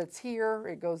to melt. It's here,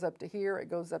 it goes up to here, it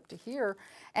goes up to here,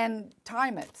 and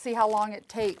time it. See how long it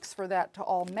takes for that to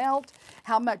all melt,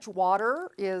 how much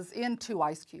water is in 2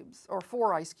 ice cubes or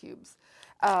 4 ice cubes,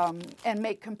 and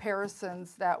make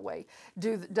comparisons that way.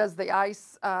 Does the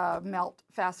ice melt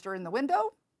faster in the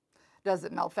window? Does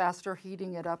it melt faster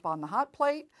heating it up on the hot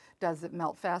plate? Does it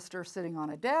melt faster sitting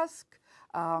on a desk?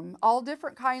 All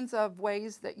different kinds of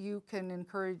ways that you can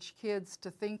encourage kids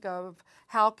to think of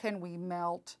how can we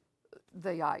melt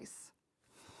the ice.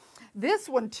 This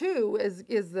one too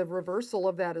is the reversal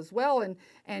of that as well,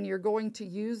 and you're going to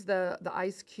use the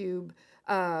ice cube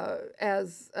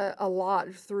as a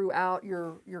lot throughout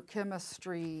your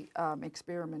chemistry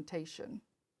experimentation.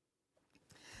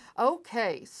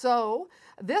 Okay, so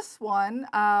this one,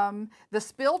 the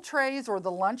spill trays or the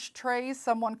lunch trays,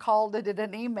 someone called it in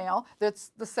an email,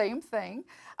 that's the same thing.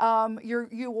 You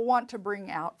will want to bring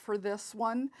out for this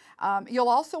one. You'll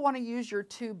also want to use your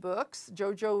 2 books,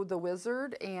 JoJo the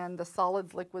Wizard and the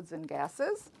Solids, Liquids, and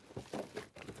Gases.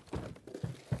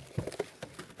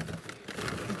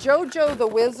 JoJo the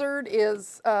Wizard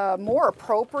is more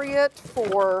appropriate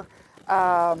for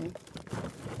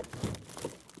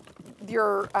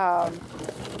your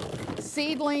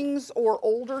seedlings or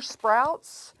older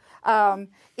sprouts.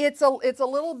 It's a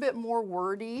little bit more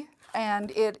wordy,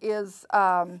 and it is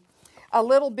a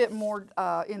little bit more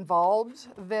involved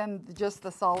than just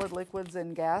the solid liquids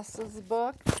and gases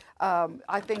book.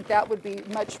 I think that would be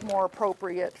much more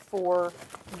appropriate for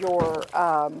your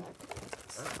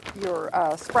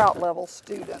sprout level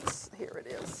students. Here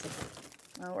it is.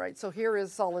 All right, so here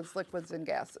is solids, liquids, and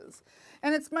gases.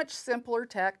 And it's much simpler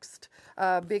text,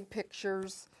 big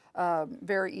pictures,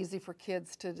 very easy for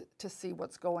kids to see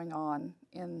what's going on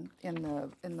in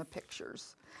the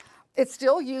pictures. It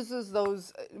still uses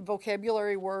those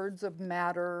vocabulary words of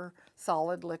matter,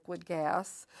 solid, liquid,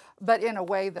 gas, but in a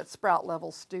way that sprout level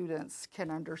students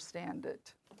can understand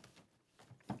it.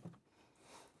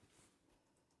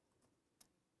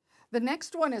 The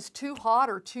next one is too hot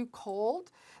or too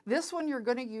cold. This one you're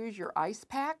going to use your ice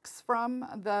packs from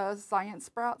the Science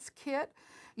Sprouts kit.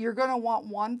 You're going to want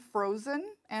one frozen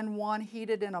and one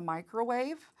heated in a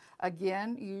microwave.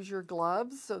 Again, use your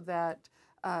gloves so that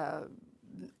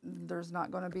there's not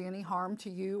going to be any harm to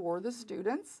you or the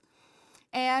students.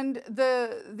 And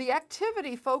the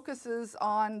activity focuses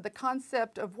on the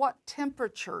concept of what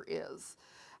temperature is.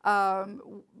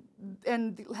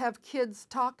 And have kids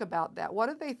talk about that. What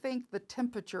do they think the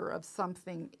temperature of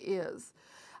something is?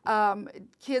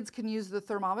 Kids can use the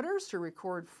thermometers to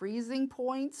record freezing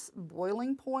points,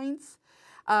 boiling points.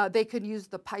 They can use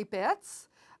the pipettes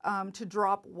to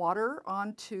drop water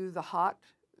onto the hot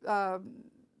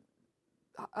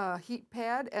heat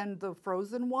pad and the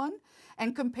frozen one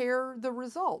and compare the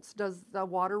results. Does the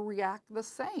water react the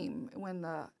same when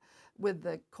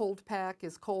the cold pack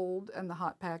is cold and the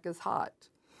hot pack is hot?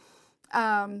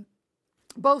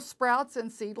 Both sprouts and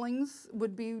seedlings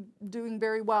would be doing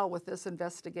very well with this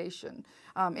investigation.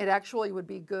 It actually would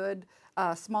be good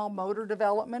small motor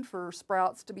development for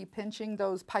sprouts to be pinching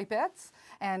those pipettes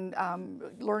and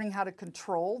learning how to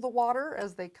control the water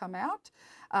as they come out.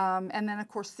 And then, of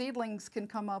course, seedlings can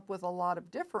come up with a lot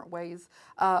of different ways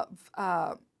of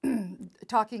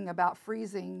talking about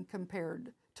freezing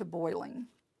compared to boiling.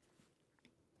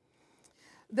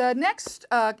 The next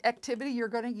activity, you're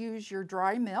going to use your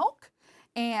dry milk,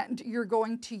 and you're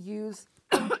going to use,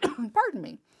 pardon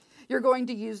me, you're going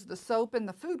to use the soap and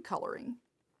the food coloring.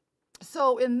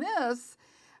 So in this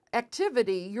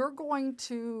activity, you're going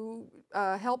to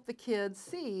help the kids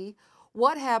see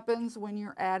what happens when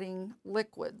you're adding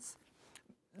liquids.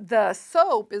 The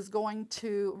soap is going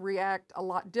to react a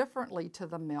lot differently to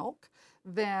the milk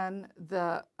than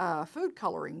the food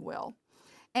coloring will.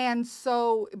 And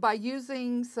so by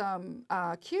using some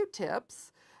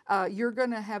Q-tips, you're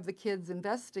going to have the kids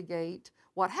investigate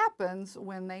what happens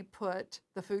when they put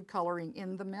the food coloring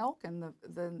in the milk and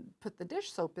then put the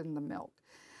dish soap in the milk.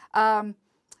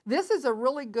 This is a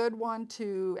really good one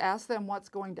to ask them what's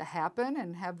going to happen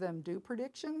and have them do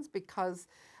predictions, because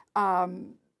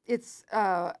it's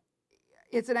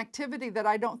an activity that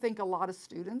I don't think a lot of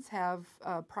students have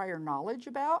prior knowledge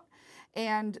about.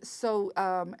 And so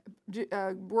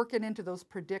working into those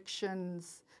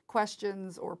predictions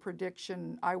questions or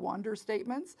prediction I wonder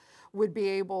statements would be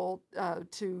able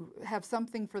to have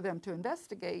something for them to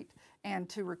investigate and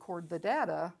to record the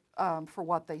data for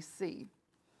what they see.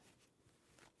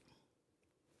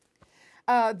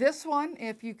 This one,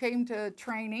 if you came to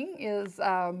training, is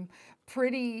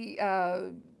pretty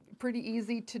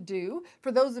easy to do.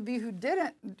 For those of you who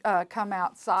didn't come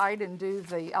outside and do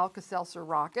the Alka-Seltzer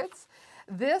rockets,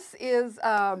 this is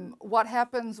what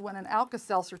happens when an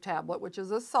Alka-Seltzer tablet, which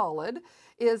is a solid,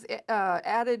 is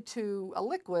added to a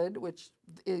liquid, which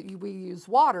we use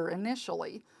water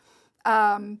initially.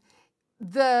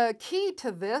 The key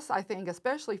to this, I think,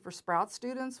 especially for Sprout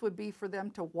students, would be for them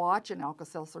to watch an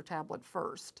Alka-Seltzer tablet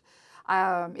first.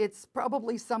 It's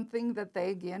probably something that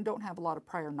they, again, don't have a lot of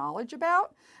prior knowledge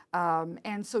about.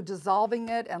 And so dissolving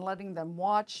it and letting them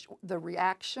watch the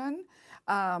reaction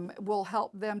will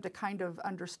help them to kind of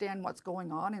understand what's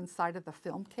going on inside of the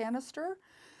film canister.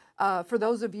 For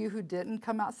those of you who didn't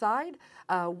come outside,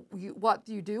 what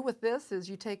you do with this is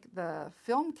you take the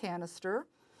film canister,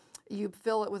 you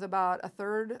fill it with about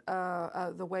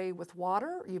 1/3 the way with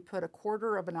water. You put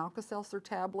 1/4 of an Alka-Seltzer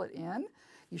tablet in.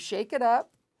 You shake it up.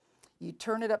 You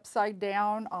turn it upside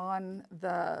down on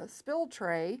the spill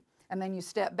tray, and then you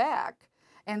step back.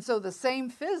 And so the same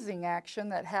fizzing action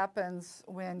that happens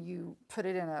when you put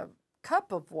it in a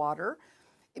cup of water,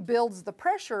 it builds the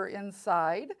pressure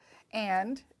inside,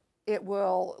 and it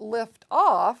will lift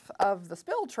off of the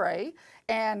spill tray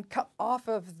and come off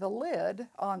of the lid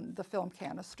on the film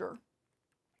canister.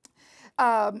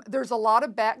 There's a lot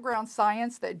of background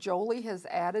science that Jolie has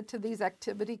added to these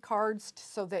activity cards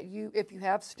so that if you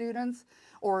have students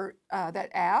or that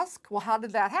ask, well, how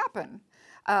did that happen?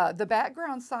 The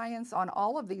background science on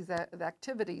all of these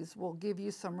activities will give you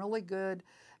some really good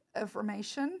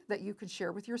information that you could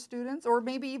share with your students, or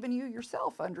maybe even you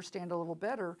yourself understand a little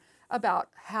better about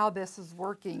how this is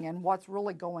working and what's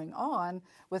really going on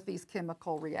with these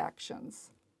chemical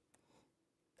reactions.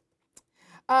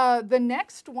 The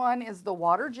next one is the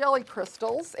water jelly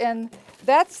crystals, and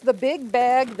that's the big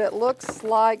bag that looks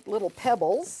like little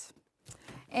pebbles.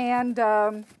 And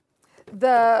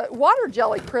the water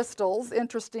jelly crystals,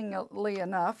 interestingly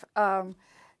enough,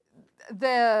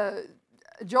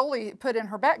 Jolie put in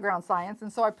her background science,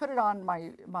 and so I put it on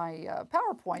my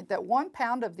PowerPoint, that 1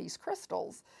 pound of these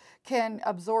crystals can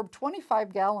absorb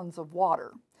 25 gallons of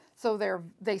water. So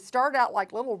they start out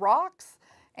like little rocks,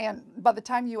 and by the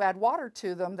time you add water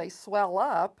to them, they swell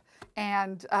up,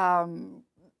 and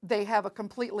they have a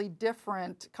completely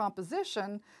different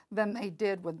composition than they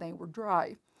did when they were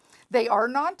dry. They are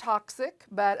non-toxic,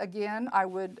 but again, I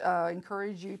would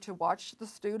encourage you to watch the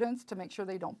students to make sure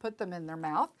they don't put them in their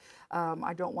mouth.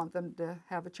 I don't want them to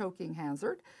have a choking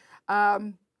hazard.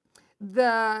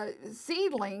 The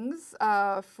seedlings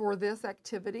for this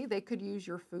activity, they could use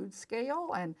your food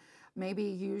scale and maybe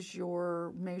use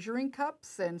your measuring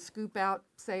cups and scoop out,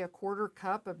 say, a 1/4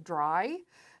 cup of dry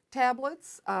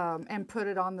tablets and put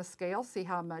it on the scale, see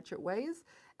how much it weighs.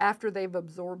 After they've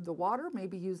absorbed the water,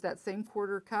 maybe use that same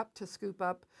 1/4 cup to scoop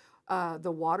up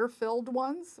the water-filled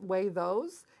ones, weigh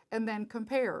those, and then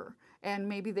compare. And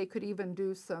maybe they could even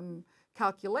do some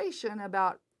calculation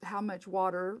about how much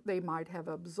water they might have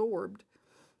absorbed.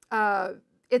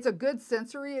 It's a good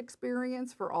sensory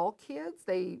experience for all kids.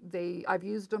 I've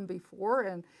used them before,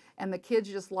 and the kids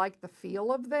just like the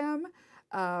feel of them.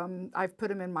 I've put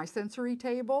them in my sensory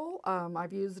table.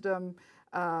 I've used them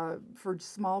for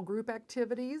small group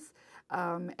activities.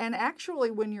 And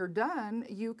actually, when you're done,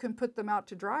 you can put them out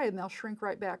to dry and they'll shrink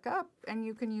right back up, and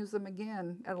you can use them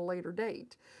again at a later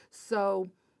date. So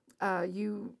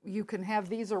you can have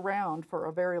these around for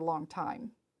a very long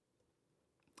time.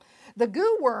 The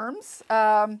goo worms,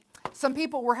 some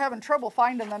people were having trouble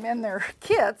finding them in their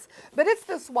kits, but it's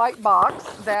this white box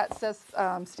that says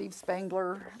Steve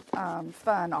Spangler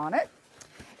Fun on it.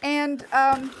 And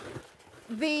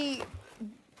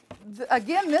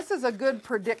again, this is a good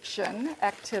prediction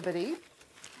activity.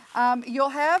 You'll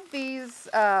have these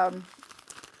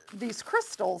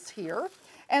crystals here,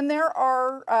 and there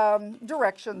are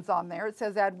directions on there. It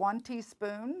says add 1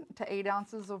 teaspoon to 8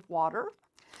 ounces of water.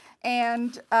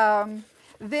 And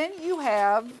then you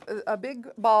have a big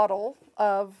bottle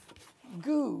of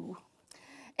goo.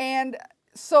 And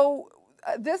so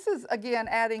this is, again,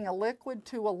 adding a liquid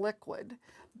to a liquid,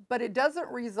 but it doesn't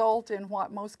result in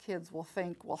what most kids will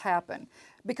think will happen,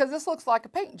 because this looks like a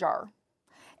paint jar.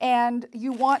 And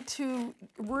you want to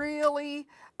really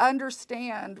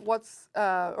understand what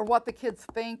the kids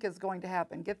think is going to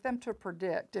happen. Get them to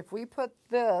predict. If we put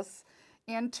this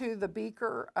into the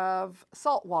beaker of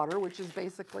salt water, which is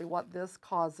basically what this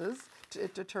causes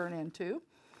it to turn into,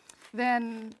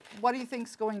 then what do you think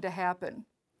is going to happen?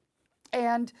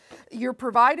 And you're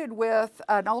provided with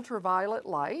an ultraviolet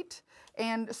light,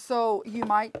 and so you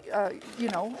might,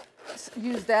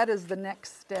 use that as the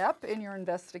next step in your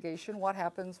investigation. What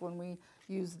happens when we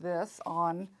use this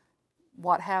on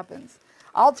what happens?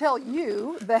 I'll tell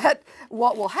you that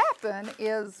what will happen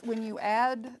is when you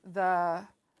add the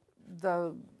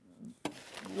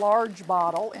large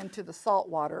bottle into the salt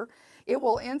water, it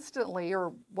will instantly,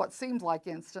 or what seems like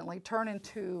instantly, turn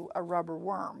into a rubber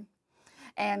worm.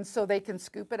 And so they can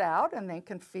scoop it out and they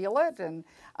can feel it, and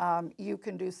you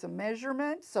can do some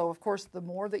measurement. So of course, the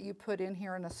more that you put in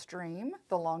here in a stream,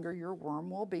 the longer your worm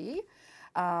will be.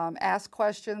 Ask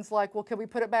questions like, well, can we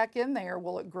put it back in there?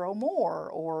 Will it grow more?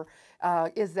 Or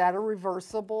is that a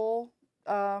reversible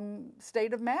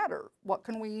state of matter? What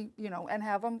can we, and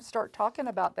have them start talking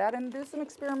about that and do some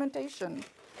experimentation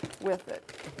with it.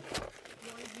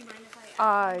 Laurie, do you mind if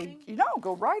I add something?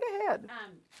 Go right ahead.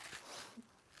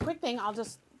 Quick thing, I'll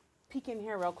just peek in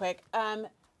here real quick.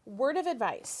 Word of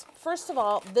advice. First of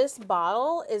all, this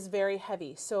bottle is very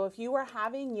heavy. So if you are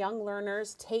having young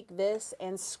learners take this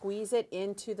and squeeze it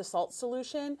into the salt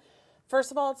solution,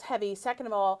 first of all, it's heavy. Second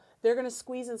of all, they're going to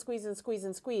squeeze and squeeze and squeeze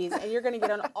and squeeze, and you're going to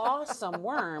get an awesome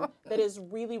worm that is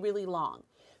really, really long.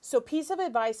 So piece of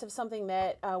advice of something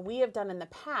that we have done in the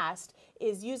past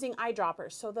is using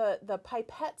eyedroppers. So the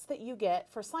pipettes that you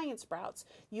get for science sprouts,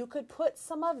 you could put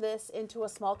some of this into a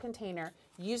small container,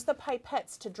 use the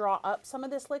pipettes to draw up some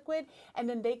of this liquid, and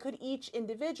then they could each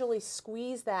individually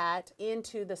squeeze that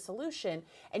into the solution,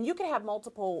 and you could have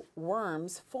multiple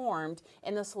worms formed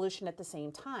in the solution at the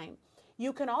same time.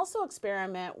 You can also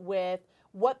experiment with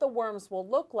what the worms will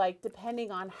look like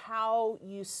depending on how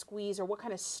you squeeze or what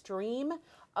kind of stream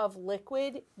of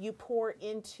liquid you pour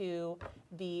into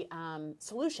the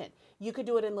solution. You could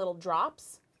do it in little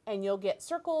drops and you'll get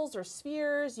circles or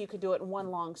spheres. You could do it in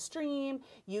one long stream.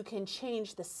 You can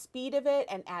change the speed of it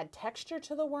and add texture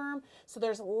to the worm. So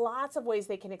there's lots of ways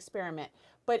they can experiment.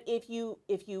 But if you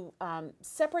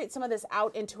separate some of this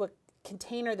out into a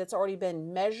container that's already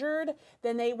been measured,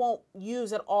 then they won't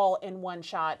use it all in one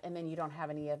shot and then you don't have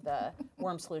any of the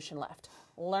worm solution left.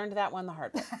 Learned that one the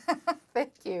hard way.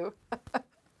 Thank you.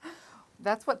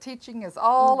 That's what teaching is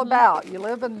all about. You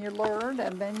live and you learn,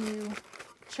 and then you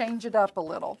change it up a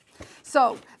little.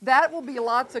 So that will be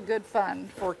lots of good fun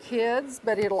for kids,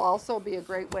 but it'll also be a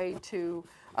great way to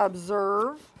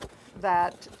observe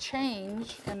that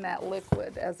change in that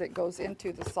liquid as it goes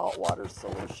into the saltwater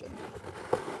solution.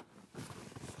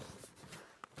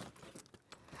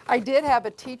 I did have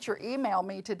a teacher email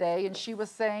me today, and she was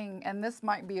saying, and this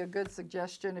might be a good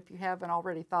suggestion if you haven't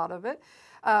already thought of it,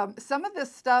 some of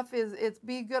this stuff it'd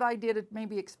be a good idea to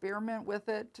maybe experiment with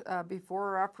it before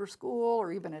or after school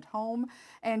or even at home,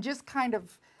 and just kind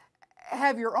of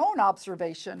have your own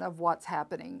observation of what's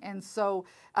happening. And so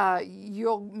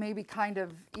you'll maybe kind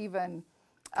of even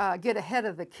get ahead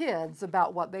of the kids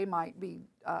about what they might be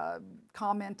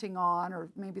commenting on, or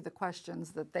maybe the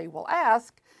questions that they will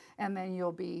ask, and then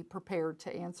you'll be prepared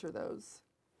to answer those.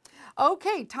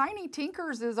 Okay, Tiny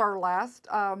Tinkers is our last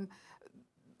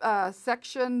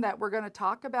section that we're going to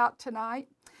talk about tonight.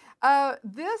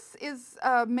 This is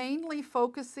mainly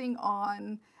focusing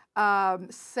on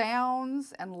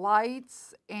sounds and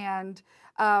lights and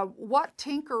what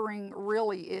tinkering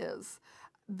really is.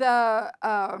 The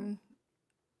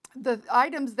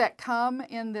items that come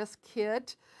in this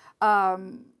kit,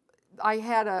 I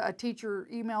had a teacher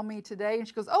email me today, and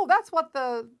she goes, "Oh, that's what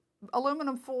the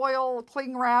aluminum foil,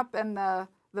 cling wrap, and the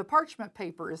parchment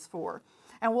paper is for."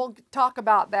 And we'll talk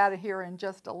about that here in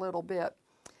just a little bit.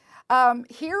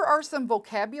 Here are some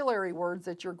vocabulary words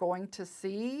that you're going to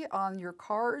see on your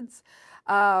cards.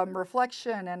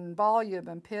 Reflection and volume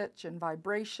and pitch and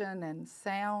vibration and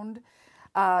sound.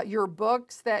 Your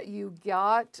books that you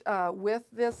got with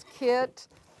this kit.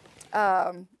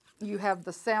 You have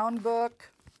the sound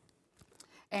book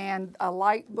and a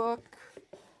light book.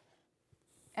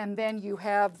 And then you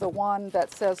have the one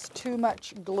that says "Too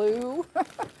Much Glue,"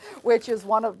 which is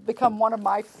become one of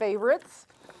my favorites.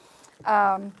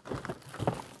 And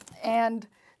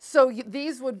so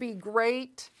these would be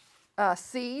great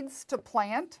seeds to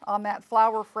plant on that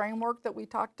flower framework that we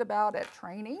talked about at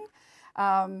training.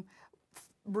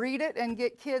 Read it and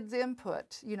get kids'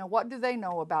 input. You know, what do they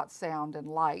know about sound and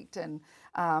light and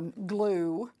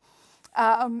glue?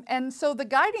 And so the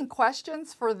guiding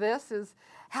questions for this is,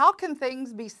 how can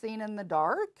things be seen in the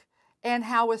dark? And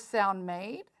how is sound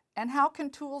made? And how can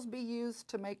tools be used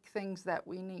to make things that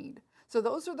we need? So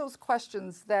those are those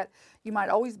questions that you might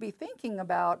always be thinking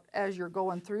about as you're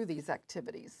going through these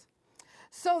activities.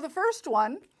 So the first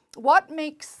one, what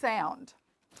makes sound?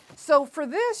 So for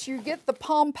this, you get the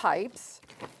palm pipes,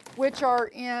 which are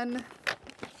in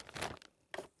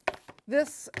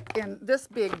this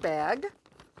big bag.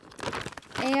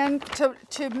 And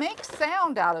to make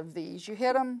sound out of these, you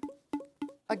hit them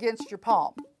against your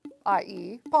palm,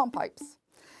 i.e. palm pipes.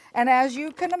 And as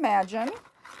you can imagine,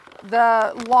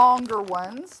 the longer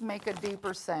ones make a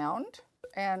deeper sound,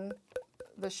 and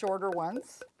the shorter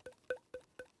ones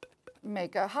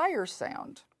make a higher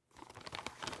sound.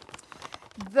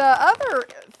 The other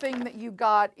thing that you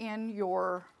got in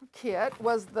your kit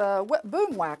was the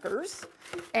boom whackers,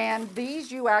 and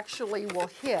these you actually will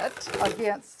hit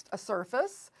against a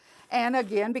surface. And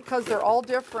again, because they're all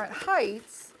different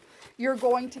heights, you're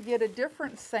going to get a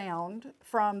different sound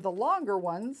from the longer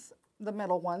ones, the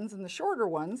middle ones, and the shorter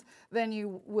ones than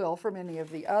you will from any of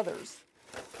the others.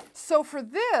 So for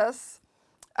this,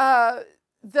 the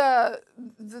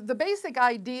basic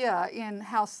idea in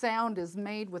how sound is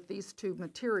made with these two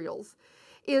materials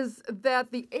is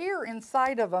that the air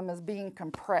inside of them is being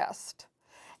compressed.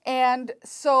 And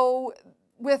so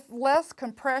with less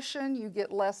compression, you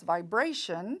get less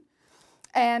vibration,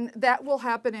 and that will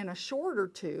happen in a shorter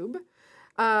tube.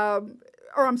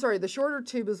 Or I'm sorry, the shorter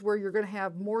tube is where you're going to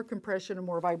have more compression and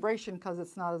more vibration because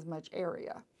it's not as much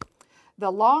area.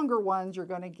 The longer ones, you're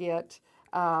going to get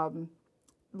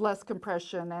less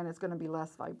compression, and it's going to be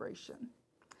less vibration.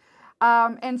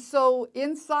 And so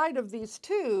inside of these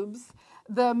tubes,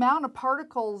 the amount of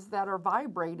particles that are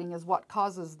vibrating is what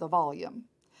causes the volume.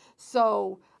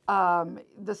 So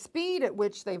the speed at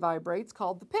which they vibrate is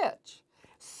called the pitch.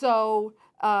 So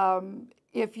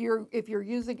if you're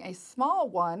using a small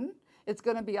one, it's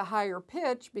going to be a higher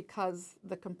pitch because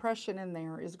the compression in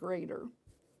there is greater.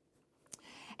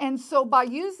 And so by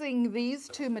using these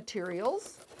two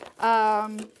materials,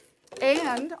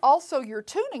 and also your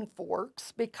tuning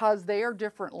forks, because they are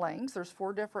different lengths, there's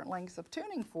 4 different lengths of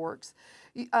tuning forks,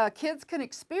 kids can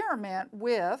experiment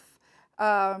with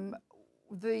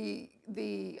the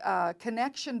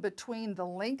connection between the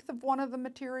length of one of the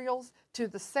materials to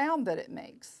the sound that it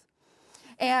makes.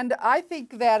 And I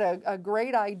think that a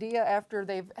great idea, after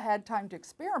they've had time to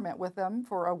experiment with them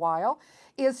for a while,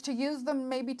 is to use them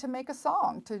maybe to make a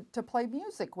song, to play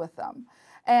music with them.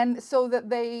 And so that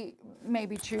they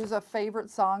maybe choose a favorite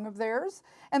song of theirs,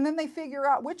 and then they figure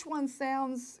out which one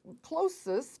sounds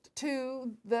closest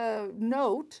to the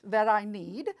note that I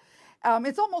need.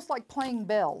 It's almost like playing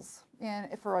bells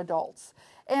for adults.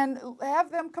 And have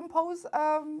them compose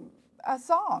a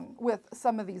song with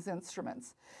some of these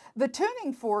instruments. The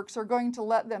tuning forks are going to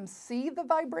let them see the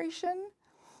vibration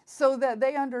so that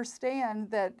they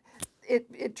understand that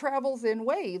it travels in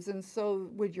waves, and so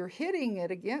when you're hitting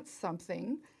it against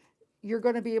something, you're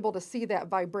going to be able to see that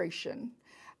vibration.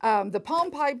 The palm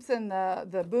pipes and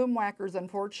the boom whackers,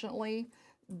 unfortunately,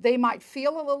 they might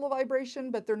feel a little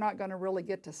vibration, but they're not going to really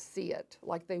get to see it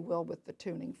like they will with the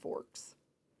tuning forks.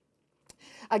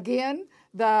 Again,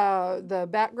 the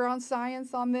background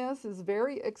science on this is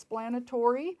very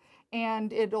explanatory,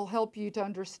 and it'll help you to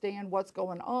understand what's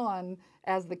going on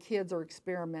as the kids are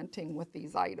experimenting with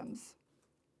these items.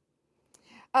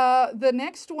 The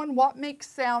next one, what makes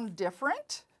sound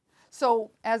different?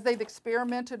 So as they've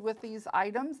experimented with these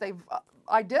items, they've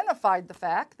identified the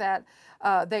fact that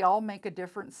they all make a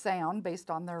different sound based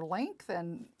on their length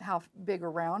and how big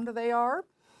around they are.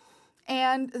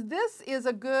 And this is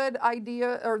a good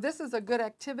idea, or this is a good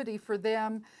activity for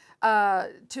them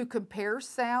to compare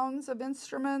sounds of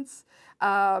instruments.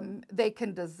 They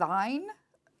can design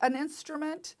an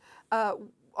instrument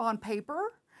on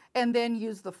paper, and then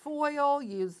use the foil,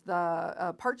 use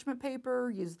the parchment paper,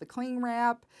 use the cling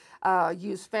wrap,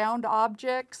 use found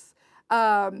objects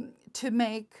to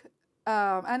make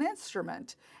an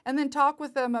instrument. And then talk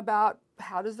with them about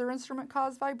how does their instrument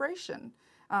cause vibration?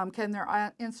 Can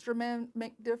their instrument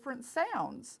make different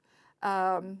sounds?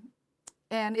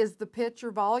 And is the pitch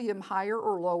or volume higher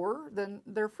or lower than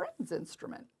their friend's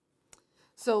instrument?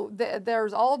 So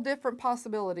there's all different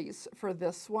possibilities for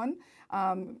this one.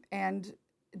 And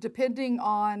depending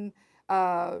on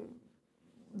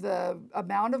the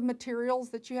amount of materials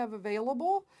that you have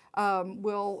available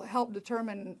will help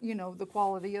determine, the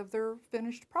quality of their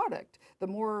finished product. The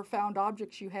more found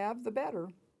objects you have, the better.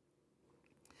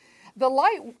 The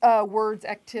light words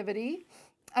activity,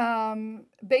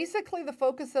 basically the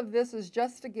focus of this is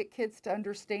just to get kids to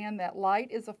understand that light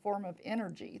is a form of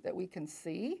energy that we can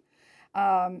see.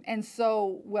 And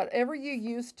so whatever you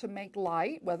use to make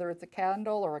light, whether it's a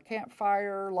candle or a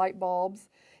campfire, light bulbs,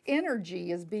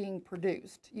 energy is being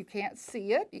produced. You can't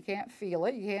see it, you can't feel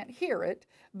it, you can't hear it,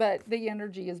 but the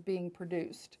energy is being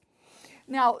produced.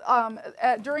 Now,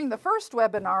 during the first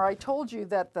webinar, I told you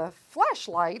that the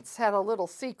flashlights had a little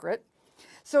secret.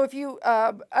 So if you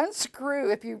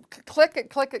unscrew, if you click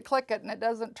it, and it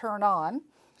doesn't turn on,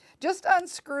 just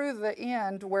unscrew the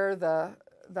end where the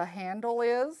handle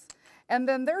is. And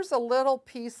then there's a little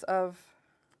piece of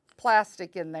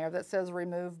plastic in there that says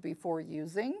remove before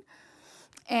using.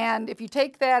 And if you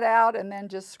take that out and then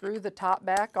just screw the top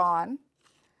back on,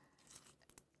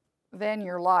 then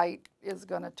your light is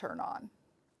going to turn on.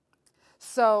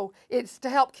 So it's to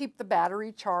help keep the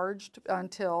battery charged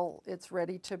until it's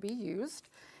ready to be used.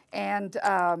 And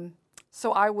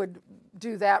so I would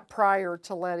do that prior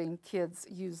to letting kids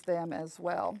use them as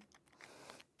well.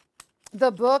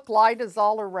 The book Light is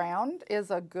All Around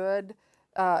is a good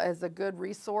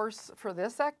resource for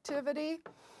this activity.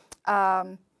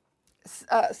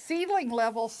 Seedling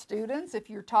level students, if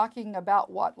you're talking about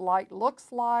what light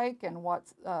looks like and what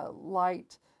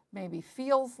light maybe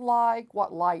feels like,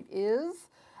 what light is,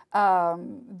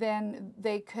 then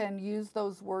they can use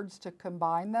those words to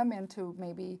combine them into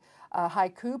maybe a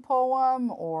haiku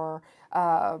poem or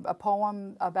a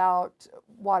poem about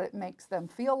what it makes them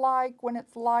feel like when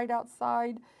it's light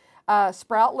outside.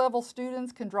 Sprout level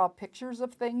students can draw pictures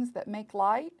of things that make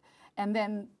light, and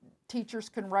then teachers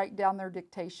can write down their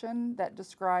dictation that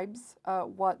describes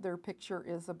what their picture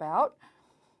is about.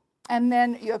 And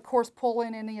then, of course, pull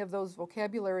in any of those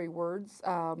vocabulary words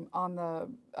on the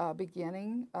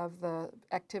beginning of the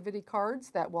activity cards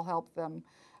that will help them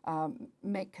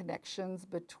make connections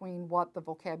between what the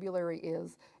vocabulary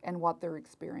is and what they're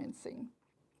experiencing.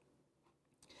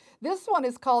 This one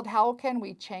is called How Can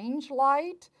We Change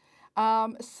Light?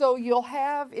 So you'll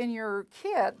have in your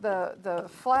kit the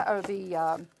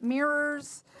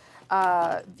mirrors,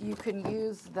 You can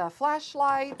use the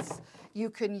flashlights. You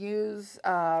can use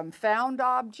found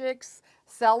objects,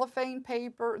 cellophane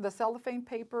paper,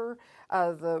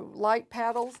 the light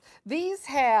paddles. These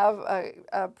have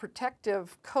a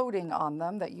protective coating on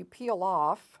them that you peel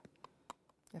off,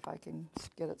 if I can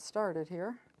get it started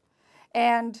here.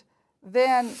 And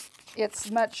then it's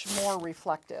much more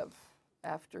reflective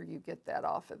after you get that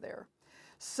off of there.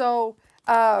 So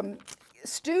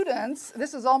students,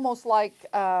 this is almost like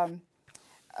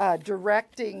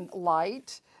directing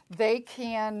light. They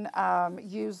can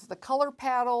use the color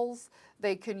paddles.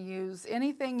 They can use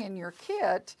anything in your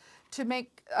kit to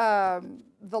make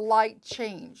the light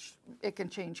change. It can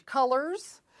change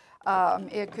colors.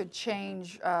 It could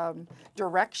change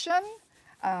direction.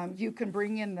 You can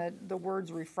bring in the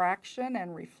words refraction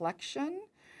and reflection.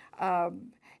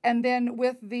 And then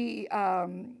with the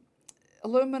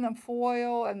aluminum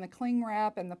foil and the cling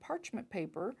wrap and the parchment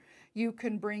paper, you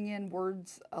can bring in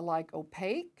words like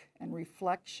opaque and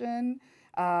reflection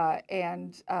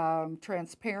and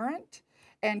transparent.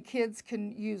 And kids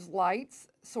can use lights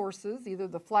sources, either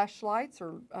the flashlights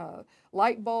or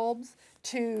light bulbs,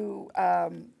 to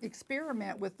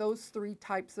experiment with those three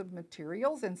types of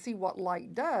materials and see what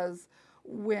light does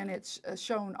when it's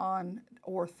shown on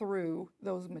or through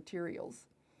those materials.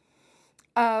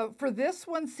 For this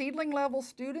one, seedling level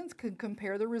students can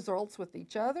compare the results with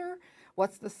each other.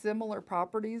 What's the similar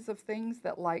properties of things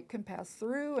that light can pass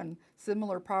through and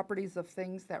similar properties of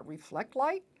things that reflect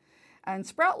light? And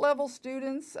sprout level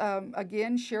students,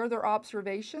 again, share their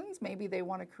observations. Maybe they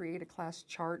want to create a class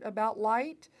chart about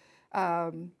light,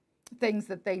 things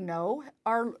that they know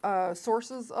are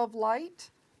sources of light,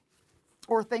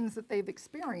 or things that they've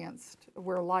experienced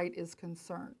where light is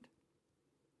concerned.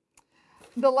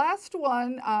 The last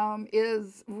one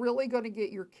is really going to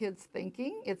get your kids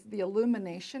thinking. It's the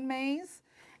illumination maze.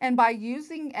 And by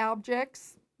using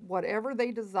objects, whatever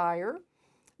they desire,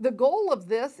 the goal of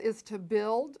this is to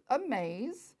build a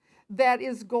maze that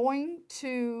is going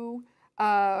to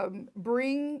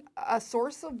bring a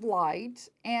source of light,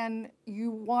 and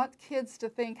you want kids to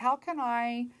think, how can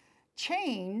I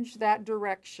change that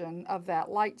direction of that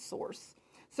light source?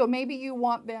 So maybe you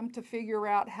want them to figure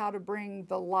out how to bring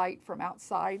the light from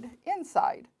outside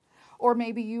inside. Or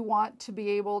maybe you want to be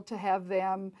able to have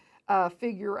them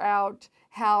figure out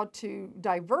how to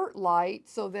divert light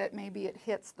so that maybe it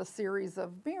hits the series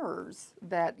of mirrors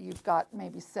that you've got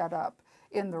maybe set up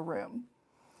in the room.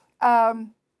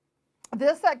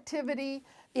 This activity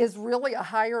is really a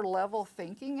higher level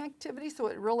thinking activity, so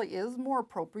it really is more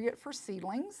appropriate for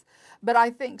seedlings. But I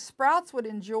think sprouts would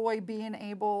enjoy being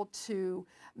able to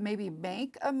maybe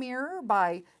make a mirror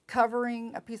by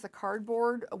covering a piece of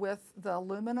cardboard with the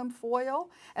aluminum foil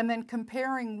and then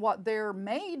comparing what their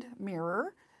made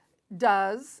mirror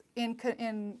does in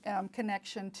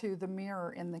connection to the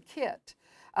mirror in the kit.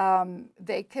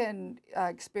 They can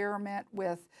experiment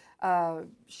with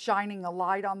shining a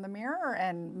light on the mirror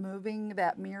and moving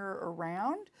that mirror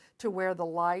around to where the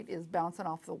light is bouncing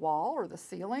off the wall or the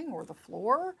ceiling or the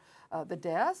floor, the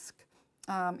desk,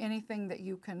 anything that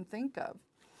you can think of.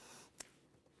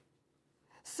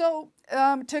 So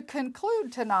to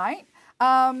conclude tonight,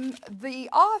 the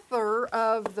author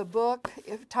of the book,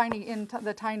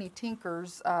 the Tiny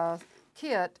Tinkers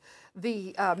kit,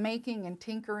 the Making and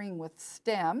Tinkering with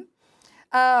STEM,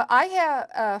 I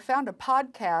have found a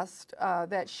podcast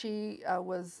that she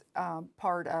was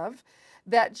part of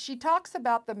that she talks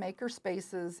about the maker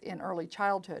spaces in early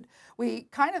childhood. We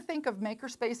kind of think of maker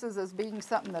spaces as being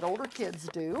something that older kids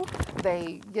do.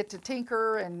 They get to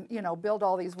tinker and, you know, build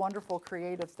all these wonderful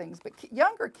creative things, but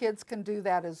younger kids can do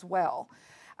that as well.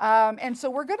 And so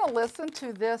we're going to listen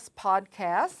to this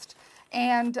podcast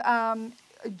and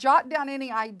jot down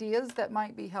any ideas that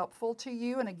might be helpful to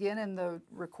you. And again, in the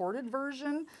recorded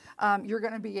version, you're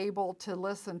going to be able to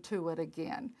listen to it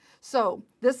again. So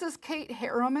this is Kate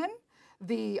Harriman,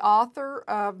 the author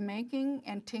of Making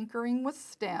and Tinkering with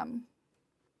STEM.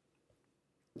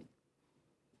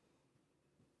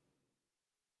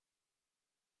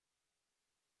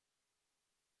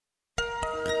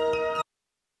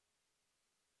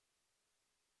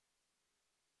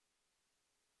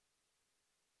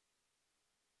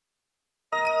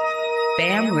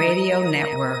 BAM Radio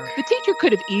Network. The teacher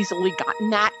could have easily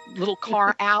gotten that little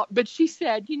car out, but she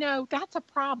said, you know, that's a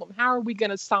problem. How are we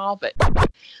going to solve it?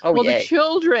 Well, the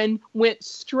children went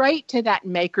straight to that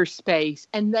maker space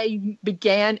and they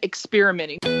began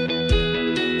experimenting.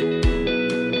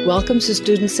 Welcome to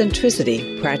Student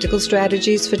Centricity, practical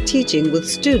strategies for teaching with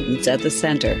students at the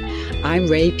center. I'm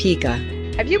Ray Pica.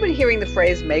 Have you been hearing the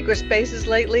phrase makerspaces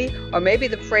lately? Or maybe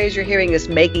the phrase you're hearing is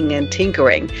making and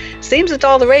tinkering. Seems it's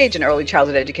all the rage in early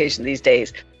childhood education these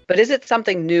days. But is it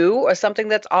something new or something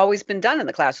that's always been done in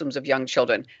the classrooms of young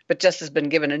children, but just has been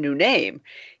given a new name?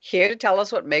 Here to tell us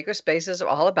what makerspaces are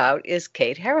all about is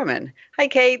Kate Harriman. Hi,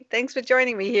 Kate. Thanks for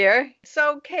joining me here.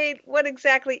 So, Kate, what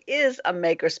exactly is a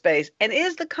makerspace? And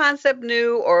is the concept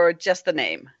new or just the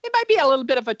name? It might be a little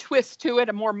bit of a twist to it,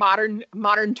 a more modern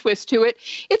twist to it.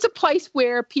 It's a place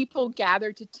where people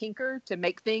gather to tinker, to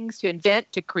make things, to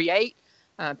invent, to create,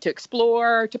 to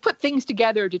explore, to put things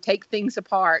together, to take things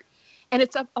apart. And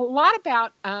it's a lot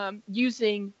about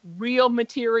using real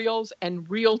materials and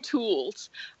real tools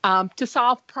to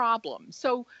solve problems.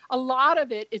 So a lot of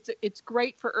it, it's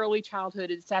great for early childhood.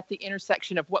 It's at the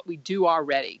intersection of what we do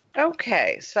already.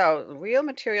 Okay, so real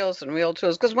materials and real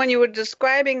tools. Because when you were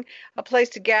describing a place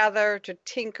to gather, to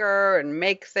tinker and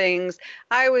make things,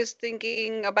 I was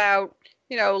thinking about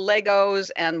Legos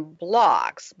and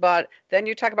blocks, but then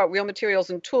you talk about real materials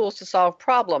and tools to solve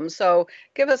problems. So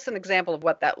give us an example of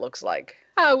what that looks like.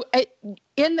 Oh,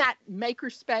 in that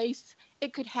makerspace,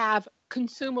 it could have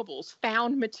consumables,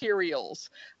 found materials,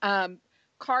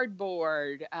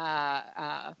 cardboard,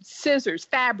 scissors,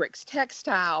 fabrics,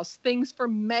 textiles, things for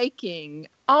making,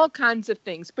 all kinds of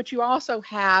things. But you also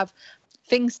have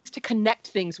things to connect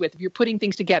things with if you're putting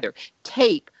things together,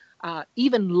 tape,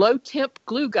 even low-temp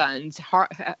glue guns,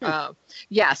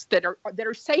 yes, that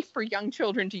are safe for young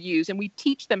children to use, and we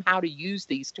teach them how to use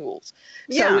these tools.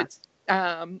 Yeah. So it's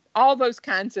all those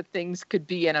kinds of things could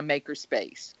be in a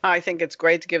makerspace. I think it's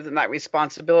great to give them that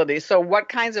responsibility. So what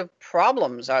kinds of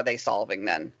problems are they solving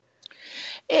then?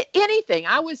 Anything.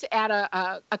 I was at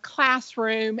a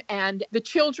classroom, and the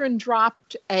children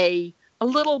dropped a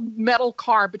little metal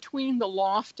car between the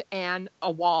loft and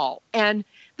a wall. And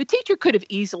the teacher could have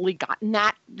easily gotten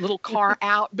that little car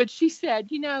out, but she said,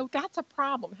 that's a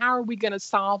problem. How are we going to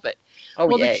solve it?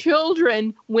 The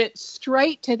children went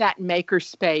straight to that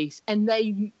makerspace, and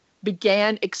they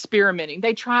began experimenting.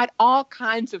 They tried all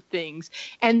kinds of things,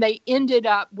 and they ended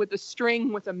up with a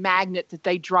string with a magnet that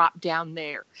they dropped down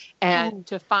there and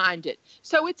to find it.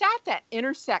 So it's at that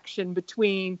intersection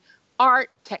between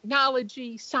art,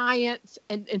 technology, science,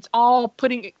 and it's all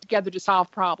putting it together to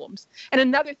solve problems. And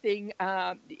another thing,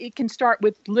 it can start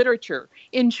with literature.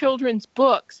 In children's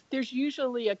books, there's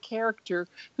usually a character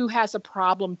who has a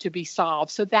problem to be solved.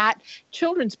 So that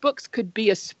children's books could be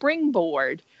a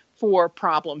springboard for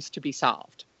problems to be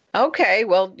solved. Okay,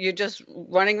 well, you're just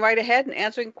running right ahead and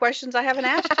answering questions I haven't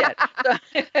asked yet.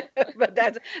 But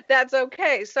that's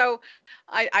okay. So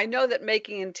I know that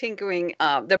making and tinkering,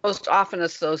 they're most often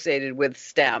associated with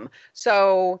STEM.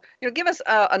 So, give us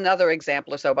another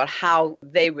example or so about how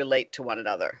they relate to one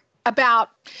another. About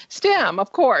STEM,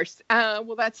 of course.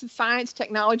 Well, that's the science,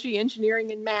 technology,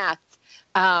 engineering, and math.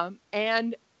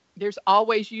 And there's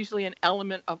always usually an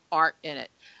element of art in it.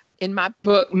 In my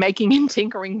book, Making and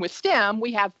Tinkering with STEM,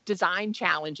 we have design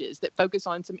challenges that focus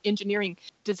on some engineering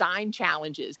design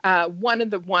challenges. One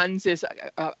of the ones is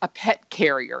a pet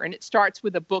carrier, and it starts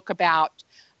with a book about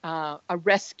a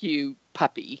rescue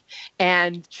puppy.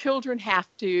 And children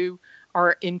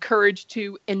are encouraged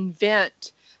to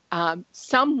invent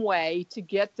some way to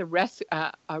get the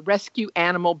rescue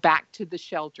animal back to the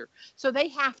shelter. So they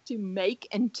have to make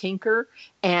and tinker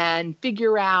and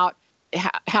figure out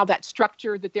how that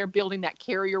structure that they're building, that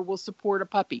carrier, will support a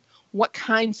puppy. What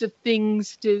kinds of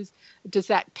things does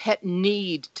that pet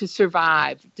need to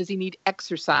survive? Does he need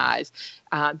exercise?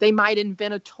 They might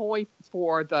invent a toy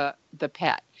for the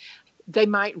pet. They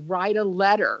might write a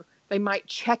letter. They might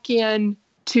check in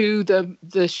to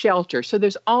the shelter. So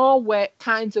there's all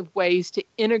kinds of ways to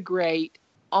integrate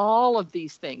all of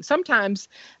these things. Sometimes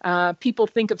people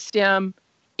think of STEM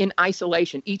in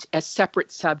isolation, each as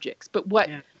separate subjects. But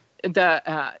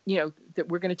that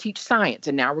we're going to teach science,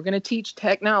 and now we're going to teach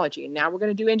technology, and now we're going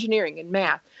to do engineering and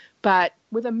math. But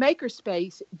with a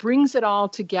makerspace, it brings it all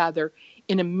together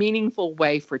in a meaningful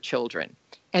way for children.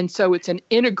 And so it's an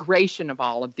integration of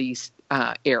all of these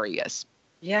areas.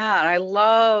 Yeah, and I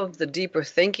love the deeper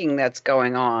thinking that's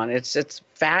going on. It's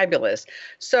fabulous.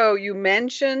 So you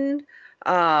mentioned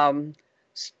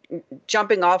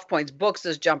jumping off points, books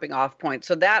as jumping off points.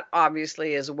 So that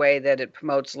obviously is a way that it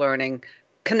promotes learning,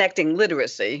 connecting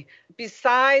literacy.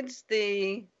 Besides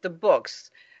the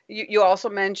books, you also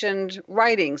mentioned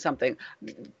writing something.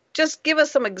 Just give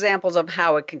us some examples of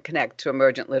how it can connect to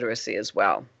emergent literacy as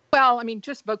well. Well, I mean,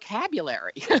 just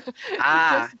vocabulary. Just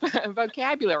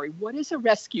vocabulary. What is a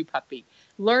rescue puppy?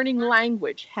 Learning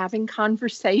language, having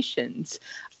conversations,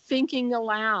 thinking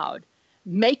aloud,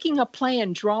 making a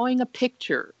plan, drawing a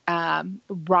picture,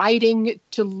 writing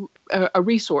to a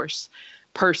resource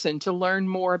person to learn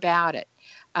more about it.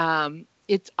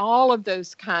 It's all of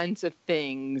those kinds of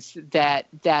things that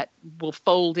will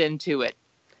fold into it.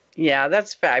 Yeah,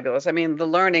 that's fabulous. I mean, the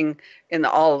learning in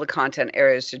all of the content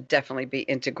areas should definitely be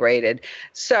integrated.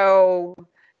 So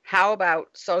how about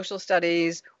social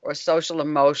studies or social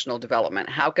emotional development?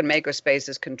 How can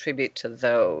makerspaces contribute to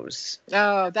those?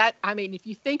 Oh, if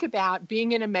you think about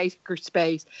being in a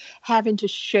makerspace, having to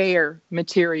share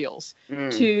materials,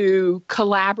 to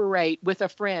collaborate with a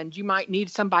friend, you might need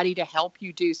somebody to help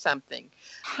you do something.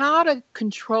 How to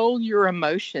control your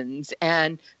emotions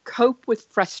and cope with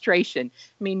frustration.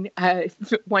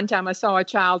 One time I saw a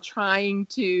child trying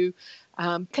to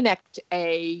connect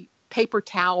a paper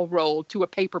towel roll to a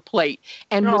paper plate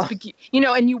and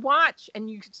and you watch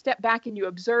and you step back and you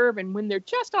observe, and when they're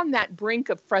just on that brink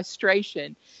of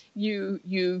frustration,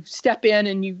 you step in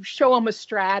and you show them a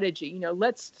strategy.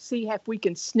 Let's see if we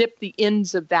can snip the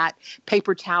ends of that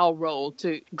paper towel roll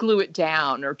to glue it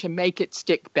down or to make it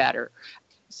stick better.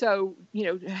 So,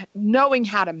 knowing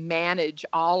how to manage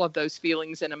all of those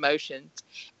feelings and emotions,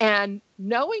 and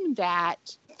knowing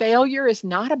that failure is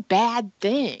not a bad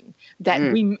thing,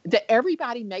 that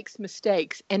everybody makes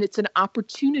mistakes and it's an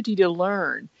opportunity to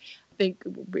learn. Think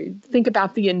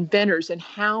about the inventors and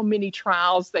how many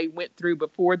trials they went through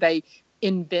before they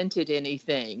invented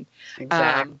anything.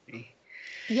 Exactly.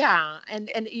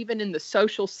 And even in the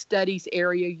social studies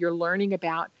area, you're learning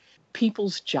about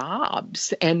people's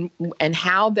jobs and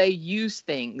how they use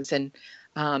things and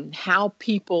how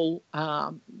people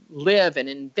live and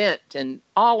invent and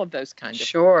all of those kinds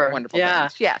of wonderful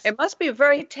things. Yes. It must be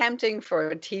very tempting for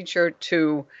a teacher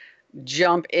to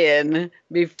jump in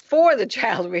before the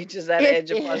child reaches that edge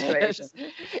of frustration.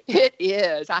 It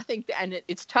is. I think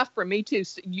it's tough for me too.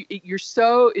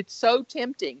 It's so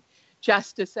tempting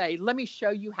just to say, let me show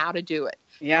you how to do it.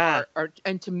 Yeah.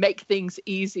 And to make things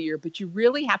easier. But you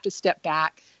really have to step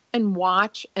back and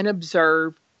watch and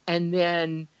observe and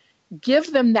then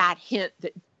give them that hint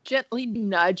that gently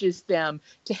nudges them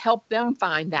to help them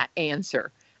find that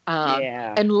answer.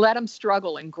 And let them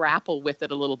struggle and grapple with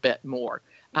it a little bit more.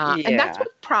 And that's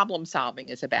what problem solving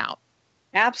is about.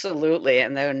 Absolutely.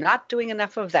 And they're not doing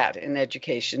enough of that in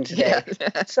education today.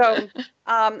 So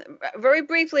very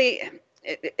briefly,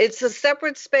 it's a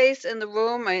separate space in the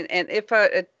room. And if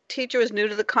a teacher is new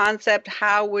to the concept,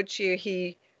 how would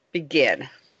he begin?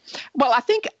 Well, I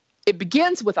think it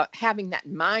begins with having that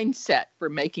mindset for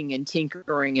making and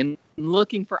tinkering and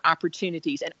looking for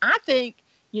opportunities. And I think,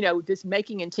 this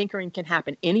making and tinkering can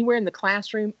happen anywhere in the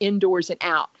classroom, indoors and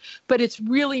out. But it's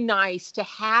really nice to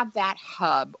have that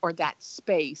hub or that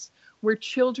space where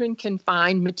children can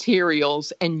find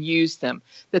materials and use them,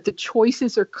 that the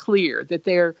choices are clear, that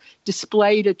they're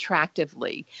displayed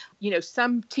attractively.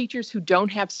 Some teachers who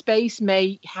don't have space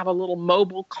may have a little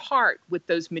mobile cart with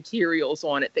those materials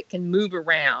on it that can move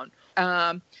around.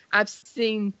 I've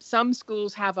seen some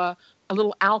schools have a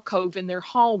little alcove in their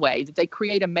hallway that they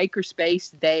create a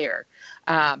makerspace there.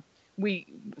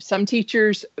 Some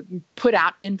teachers put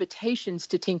out invitations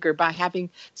to tinker by having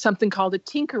something called a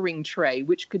tinkering tray,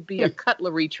 which could be a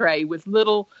cutlery tray with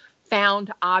little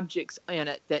found objects in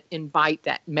it that invite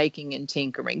that making and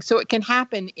tinkering. So it can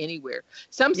happen anywhere.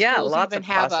 Some schools even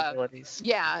have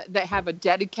they have a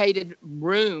dedicated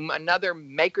room, another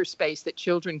makerspace that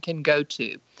children can go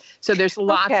to. So there's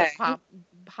lots of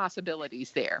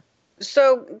possibilities there.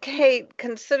 So, Kate,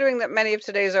 considering that many of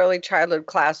today's early childhood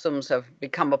classrooms have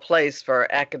become a place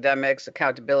for academics,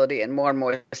 accountability, and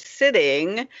more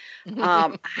sitting,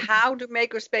 how do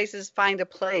makerspaces find a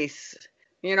place?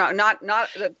 Not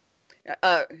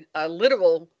a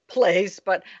literal place,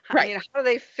 but how do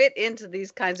they fit into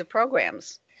these kinds of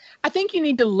programs? I think you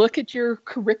need to look at your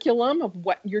curriculum of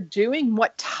what you're doing,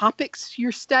 what topics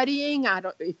you're studying.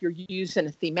 If you're using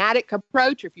a thematic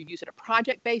approach or if you're using a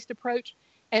project-based approach,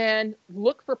 and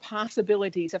look for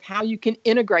possibilities of how you can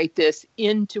integrate this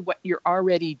into what you're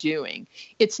already doing.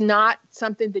 It's not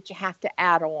something that you have to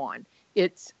add on.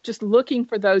 It's just looking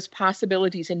for those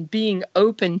possibilities and being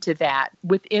open to that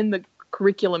within the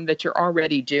curriculum that you're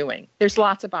already doing. There's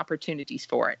lots of opportunities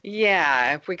for it.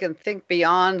 Yeah, if we can think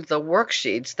beyond the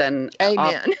worksheets, then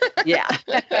amen.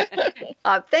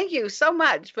 Thank you so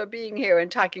much for being here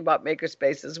and talking about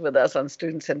makerspaces with us on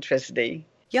Student Centricity.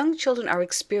 Young children are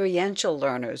experiential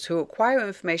learners who acquire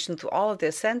information through all of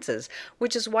their senses,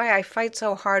 which is why I fight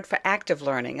so hard for active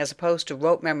learning as opposed to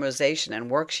rote memorization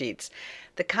and worksheets.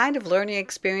 The kind of learning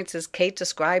experiences Kate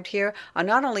described here are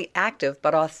not only active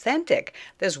but authentic.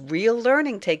 There's real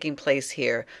learning taking place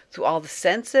here through all the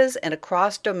senses and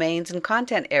across domains and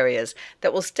content areas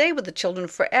that will stay with the children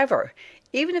forever.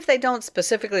 Even if they don't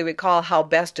specifically recall how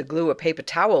best to glue a paper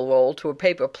towel roll to a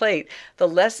paper plate, the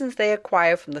lessons they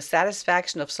acquire from the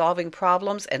satisfaction of solving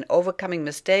problems and overcoming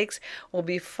mistakes will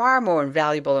be far more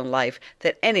invaluable in life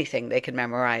than anything they can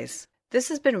memorize. This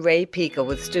has been Ray Pica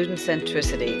with Student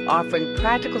Centricity, offering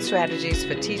practical strategies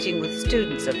for teaching with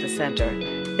students at the center.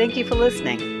 Thank you for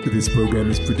listening. This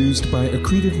program is produced by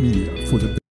Accretive Media for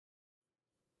the...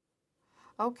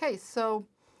 Okay, so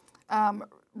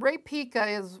Ray Pica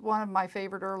is one of my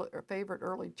favorite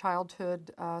early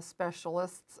childhood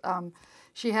specialists.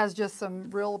 She has just some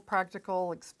real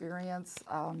practical experience.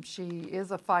 She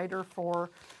is a fighter for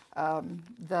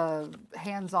the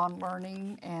hands-on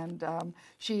learning, and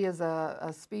she is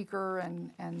a speaker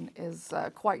and is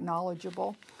quite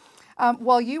knowledgeable.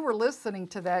 While you were listening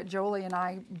to that, Jolie and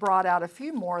I brought out a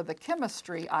few more of the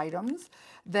chemistry items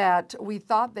that we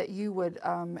thought that you would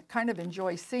kind of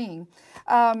enjoy seeing.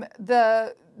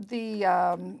 The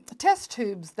test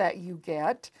tubes that you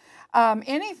get,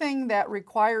 anything that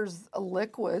requires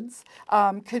liquids,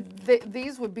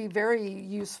 these would be very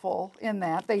useful in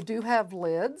that. They do have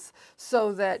lids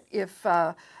so that if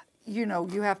you know,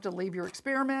 you have to leave your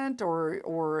experiment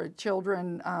or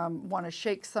children want to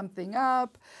shake something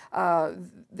up,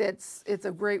 it's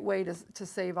a great way to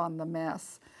save on the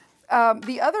mess.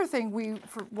 The other thing we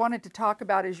wanted to talk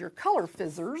about is your color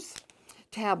fizzers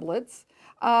tablets.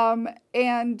 Jolie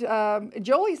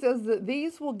says that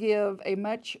these will give a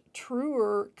much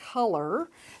truer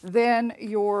color than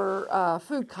your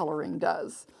food coloring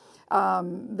does.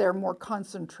 They're more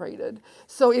concentrated.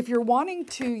 So if you're wanting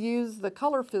to use the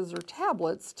color fizzer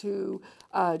tablets to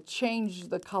change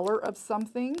the color of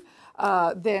something,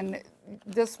 then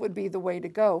this would be the way to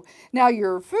go. Now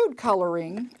your food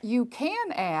coloring, you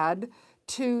can add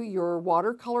to your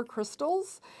watercolor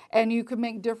crystals, and you can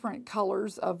make different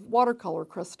colors of watercolor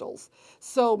crystals.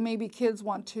 So maybe kids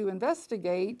want to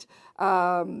investigate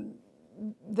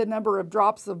the number of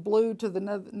drops of blue to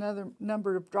the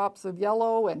number of drops of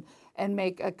yellow, and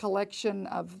make a collection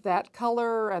of that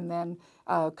color, and then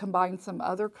combine some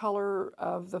other color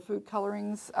of the food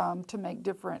colorings to make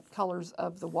different colors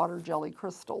of the water jelly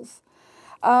crystals.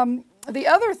 The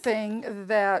other thing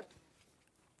that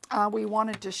we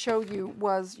wanted to show you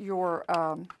was your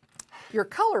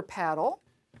color paddle.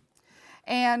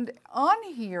 And on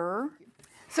here,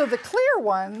 so the clear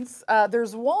ones,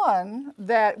 there's one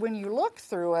that when you look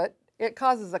through it, it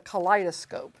causes a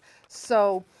kaleidoscope.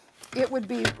 So it would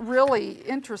be really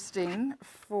interesting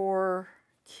for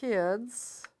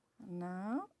kids.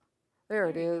 No, there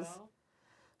it is.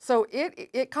 So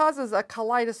it causes a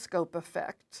kaleidoscope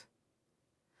effect.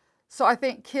 So I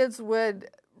think kids would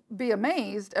be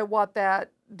amazed at what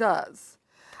that does.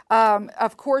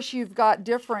 Of course, you've got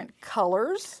different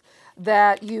colors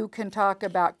that you can talk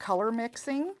about color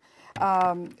mixing.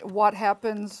 What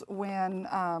happens when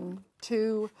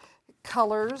two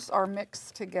colors are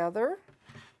mixed together.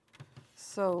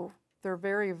 So they're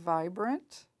very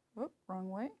vibrant. Oop, wrong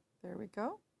way. There we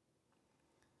go.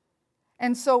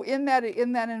 And so in that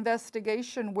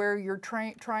investigation where you're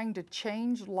trying to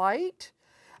change light,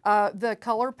 the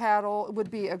color paddle would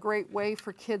be a great way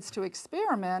for kids to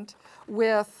experiment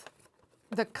with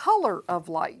the color of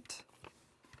light.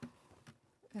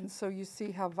 And so you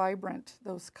see how vibrant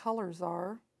those colors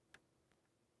are.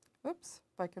 Oops,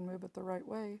 if I can move it the right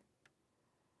way.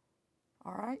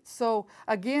 All right, so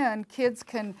again, kids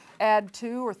can add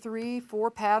 2 or 3, 4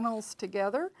 panels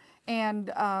together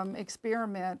and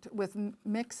experiment with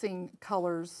mixing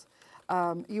colors.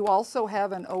 You also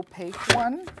have an opaque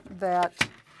one that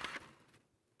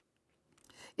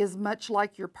is much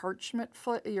like your parchment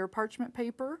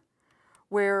paper,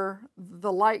 where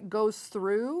the light goes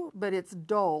through, but it's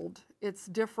dulled. It's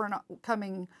different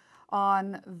coming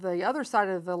on the other side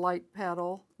of the light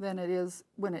paddle than it is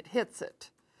when it hits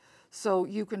it. So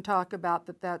you can talk about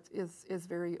that is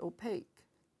very opaque.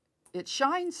 It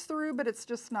shines through, but it's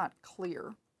just not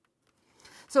clear.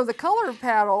 So the color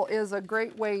paddle is a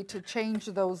great way to change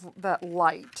that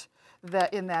light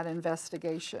in that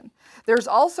investigation. There's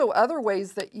also other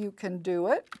ways that you can do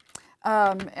it.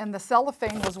 And the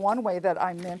cellophane was one way that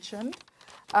I mentioned.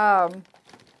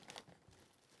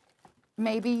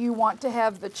 Maybe you want to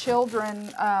have the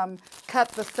children cut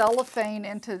the cellophane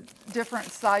into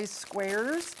different size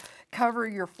squares, cover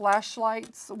your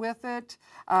flashlights with it,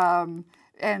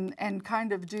 and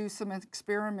kind of do some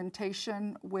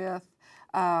experimentation with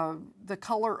the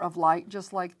color of light,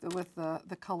 just like with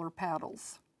the color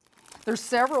paddles. There's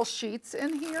several sheets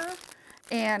in here,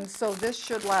 and so this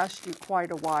should last you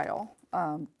quite a while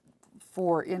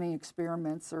for any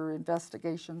experiments or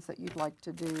investigations that you'd like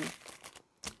to do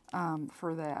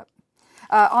for that.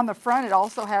 On the front, it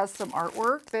also has some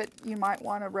artwork that you might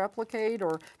want to replicate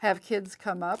or have kids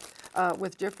come up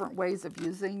with different ways of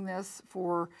using this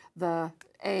for the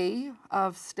A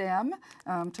of STEM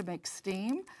to make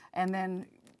steam, and then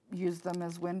use them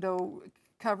as window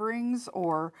coverings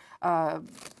or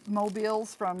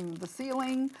mobiles from the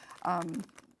ceiling.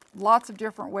 Lots of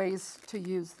different ways to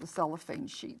use the cellophane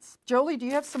sheets. Jolie, do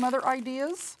you have some other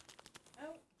ideas?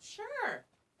 Oh, sure.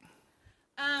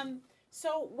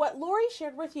 So what Laurie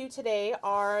shared with you today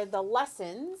are the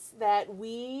lessons that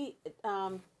we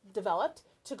developed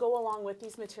to go along with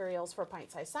these materials for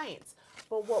Pint Size Science.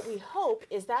 But what we hope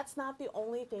is that's not the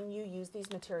only thing you use these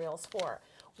materials for.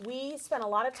 We spent a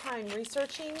lot of time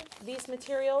researching these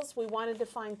materials. We wanted to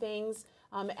find things,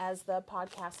 as the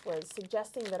podcast was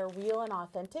suggesting, that are real and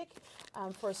authentic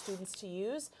for students to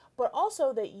use, but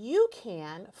also that you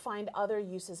can find other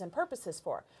uses and purposes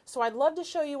for. So I'd love to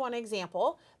show you one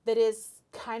example that is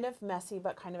kind of messy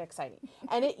but kind of exciting,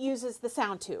 and it uses the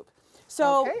sound tube.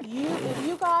 So Okay. if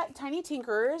you got Tiny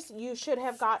Tinkerers, you should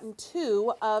have gotten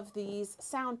 2 of these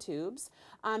sound tubes,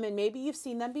 and maybe you've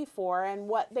seen them before. And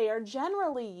what they are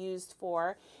generally used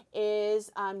for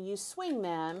is you swing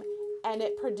them and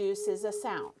it produces a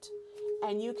sound.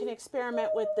 And you can experiment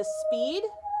with the speed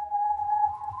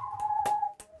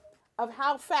of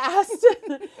how fast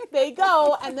they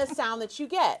go and the sound that you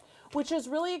get, which is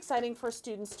really exciting for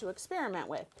students to experiment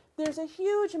with. There's a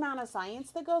huge amount of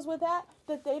science that goes with that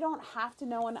they don't have to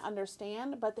know and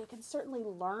understand, but they can certainly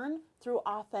learn through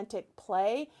authentic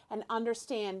play and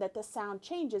understand that the sound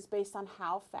changes based on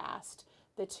how fast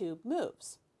the tube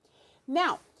moves.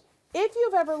 Now, if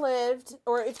you've ever lived,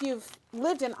 or if you've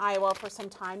lived in Iowa for some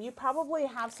time, you probably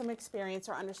have some experience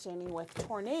or understanding with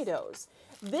tornadoes.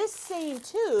 This same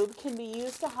tube can be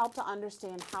used to help to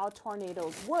understand how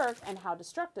tornadoes work and how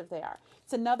destructive they are.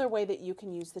 It's another way that you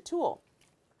can use the tool.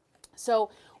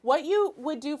 So what you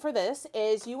would do for this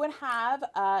is you would have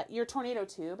your tornado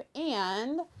tube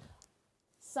and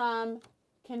some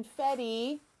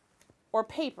confetti or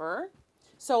paper.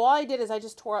 So all I did is I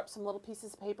just tore up some little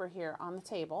pieces of paper here on the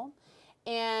table.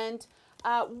 And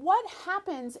what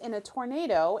happens in a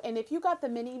tornado, and if you got the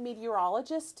mini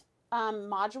meteorologist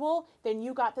module, then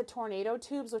you got the tornado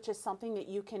tubes, which is something that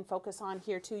you can focus on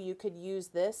here too. You could use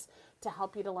this to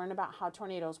help you to learn about how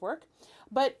tornadoes work.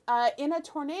 But in a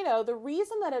tornado, the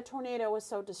reason that a tornado is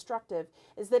so destructive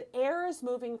is that air is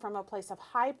moving from a place of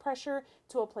high pressure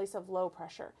to a place of low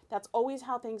pressure. That's always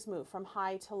how things move, from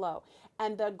high to low.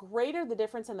 And the greater the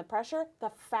difference in the pressure, the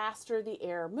faster the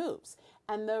air moves.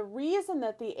 And the reason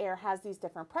that the air has these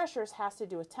different pressures has to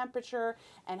do with temperature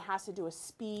and has to do with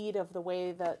speed of the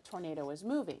way the tornado is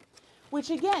moving, which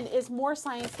again is more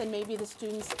science than maybe the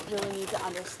students really need to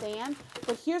understand.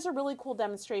 But here's a really cool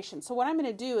demonstration. So what I'm going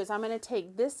to do is I'm going to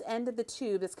take this end of the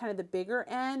tube, that's kind of the bigger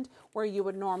end where you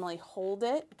would normally hold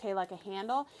it, okay, like a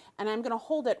handle, and I'm going to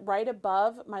hold it right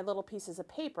above my little pieces of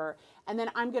paper, and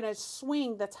then I'm going to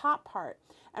swing the top part.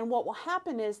 And what will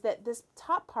happen is that this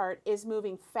top part is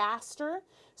moving faster,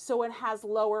 so it has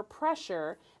lower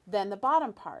pressure than the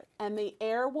bottom part, and the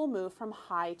air will move from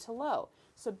high to low.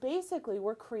 So basically,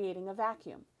 we're creating a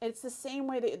vacuum. It's the same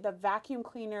way that the vacuum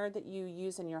cleaner that you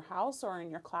use in your house or in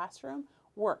your classroom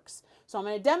works. So I'm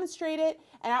going to demonstrate it,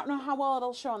 and I don't know how well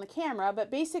it'll show on the camera,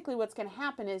 but basically what's going to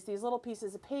happen is these little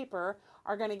pieces of paper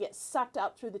are going to get sucked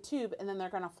up through the tube, and then they're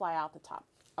going to fly out the top.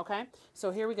 Okay?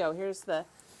 So here we go. Here's the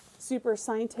super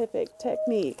scientific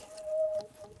technique.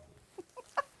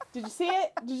 Did you see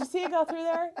it? Did you see it go through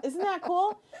there? Isn't that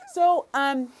cool? So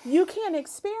you can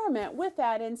experiment with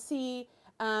that and see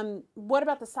what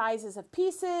about the sizes of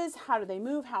pieces? How do they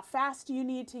move? How fast do you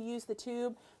need to use the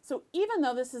tube? So even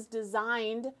though this is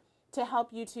designed to help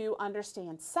you to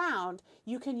understand sound,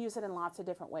 you can use it in lots of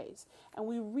different ways. And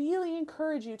we really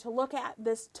encourage you to look at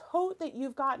this tote that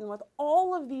you've gotten with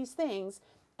all of these things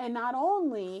and not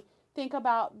only think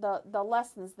about the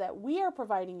lessons that we are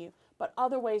providing you, but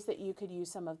other ways that you could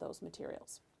use some of those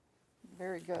materials.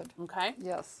 Very good. Okay?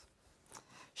 Yes.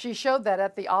 She showed that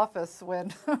at the office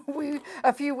when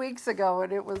a few weeks ago,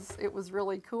 and it was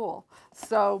really cool.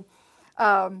 So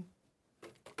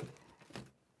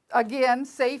Again,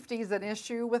 safety is an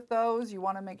issue with those. You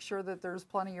want to make sure that there's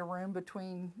plenty of room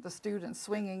between the students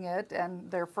swinging it and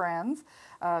their friends.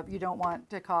 You don't want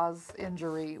to cause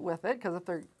injury with it, because if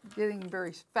they're getting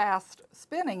very fast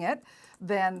spinning it,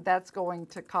 then that's going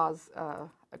to cause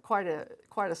quite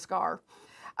a scar.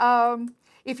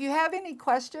 If you have any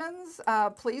questions,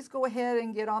 please go ahead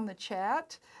and get on the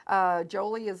chat.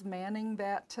 Jolie is manning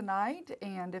that tonight,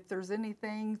 and if there's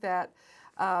anything that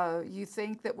you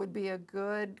think that would be a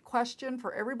good question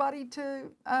for everybody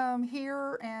to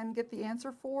hear and get the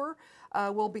answer for,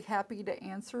 we'll be happy to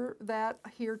answer that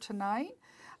here tonight.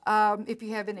 If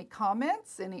you have any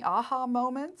comments, any aha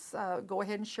moments, go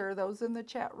ahead and share those in the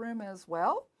chat room as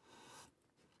well.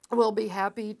 We'll be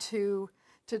happy to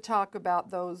talk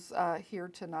about those here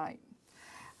tonight.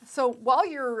 So while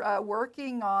you're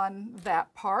working on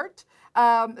that part,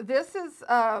 this is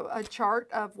a chart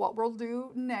of what we'll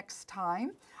do next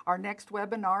time. Our next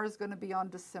webinar is going to be on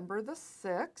December the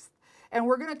 6th, and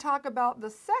we're going to talk about the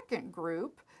second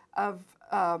group of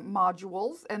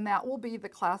modules, and that will be the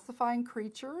classifying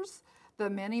creatures, the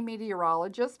mini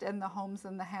meteorologist, and the homes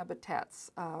and the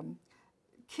habitats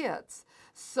kits.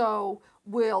 So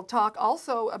we'll talk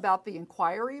also about the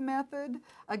inquiry method,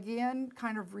 again,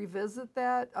 kind of revisit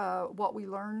that, what we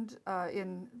learned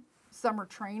in summer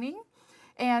training,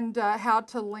 and how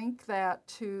to link that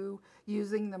to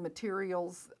using the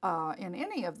materials in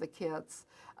any of the kits,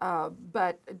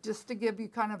 but just to give you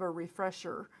kind of a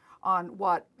refresher on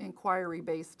what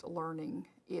inquiry-based learning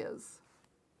is.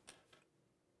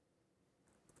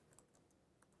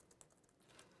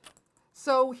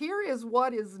 So here is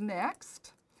what is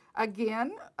next.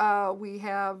 Again, we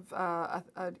have a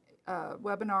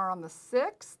webinar on the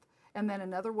 6th, and then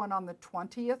another one on the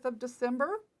 20th of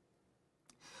December.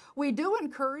 We do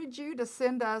encourage you to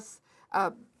send us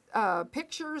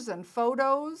pictures and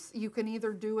photos. You can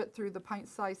either do it through the Pint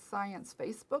Size Science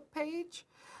Facebook page.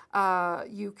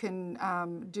 You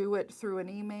can do it through an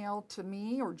email to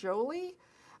me or Jolie.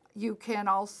 You can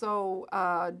also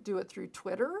do it through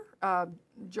Twitter.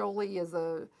 Jolie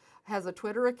has a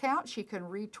Twitter account. She can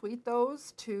retweet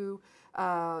those to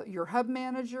your hub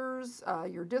managers,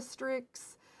 your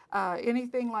districts,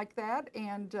 anything like that.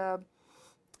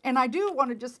 And I do want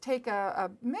to just take a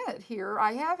minute here.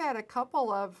 I have had a couple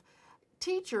of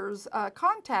teachers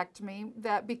contact me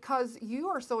that because you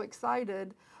are so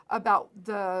excited about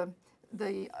the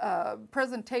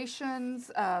presentations,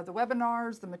 the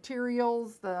webinars, the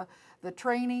materials, the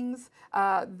trainings,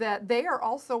 that they are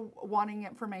also wanting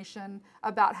information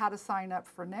about how to sign up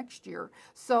for next year.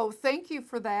 So thank you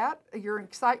for that. Your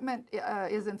excitement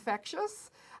is infectious.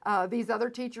 These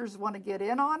other teachers want to get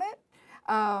in on it.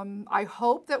 I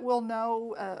hope that we'll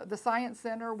know, the Science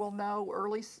Center will know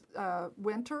early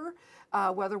winter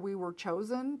whether we were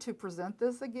chosen to present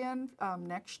this again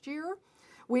next year.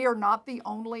 We are not the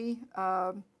only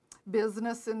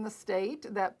business in the state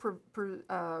that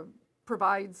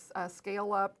provides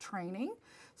scale-up training.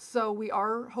 So we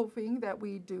are hoping that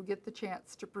we do get the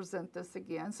chance to present this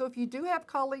again. So if you do have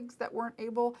colleagues that weren't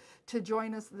able to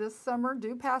join us this summer,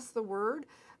 do pass the word.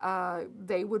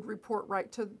 They would report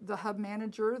right to the hub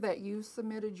manager that you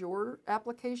submitted your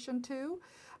application to.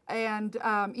 And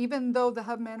even though the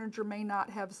hub manager may not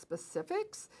have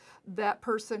specifics, that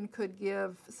person could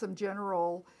give some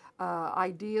general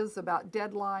ideas about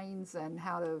deadlines and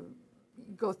how to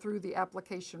go through the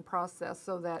application process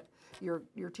so that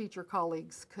your teacher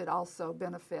colleagues could also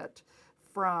benefit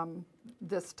from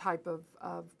this type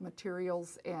of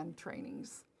materials and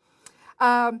trainings.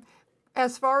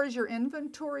 As far as your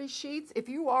inventory sheets, if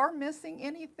you are missing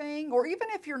anything, or even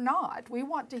if you're not, we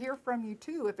want to hear from you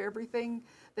too. If everything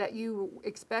that you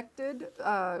expected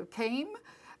came,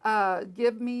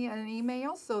 give me an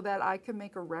email so that I can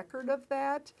make a record of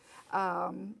that.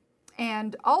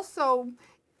 And also,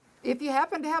 if you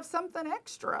happen to have something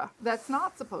extra that's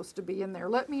not supposed to be in there,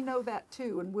 let me know that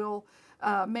too, and we'll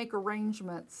make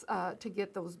arrangements to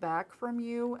get those back from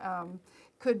you.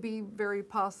 Could be very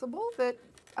possible that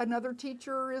another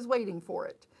teacher is waiting for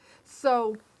it.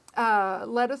 So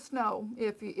let us know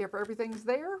if everything's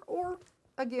there, or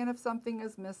again, if something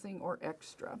is missing or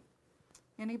extra.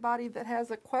 Anybody that has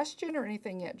a question or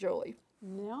anything yet, Jolie?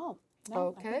 No.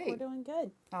 Okay. I think we're doing good.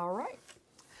 All right.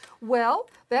 Well,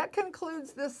 that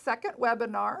concludes this second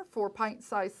webinar for Pint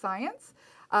Size Science.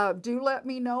 Do let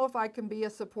me know if I can be a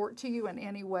support to you in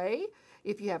any way.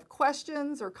 If you have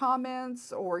questions or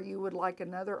comments, or you would like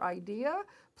another idea,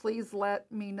 please let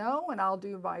me know, and I'll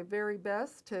do my very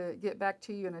best to get back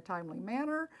to you in a timely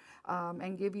manner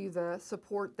and give you the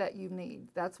support that you need.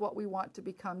 That's what we want to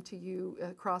become to you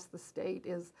across the state,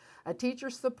 is a teacher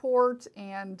support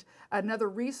and another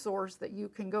resource that you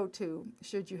can go to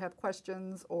should you have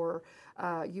questions or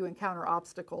you encounter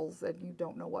obstacles and you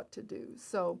don't know what to do.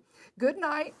 So good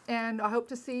night, and I hope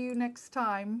to see you next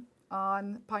time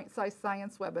on Pint Size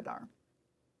Science webinar.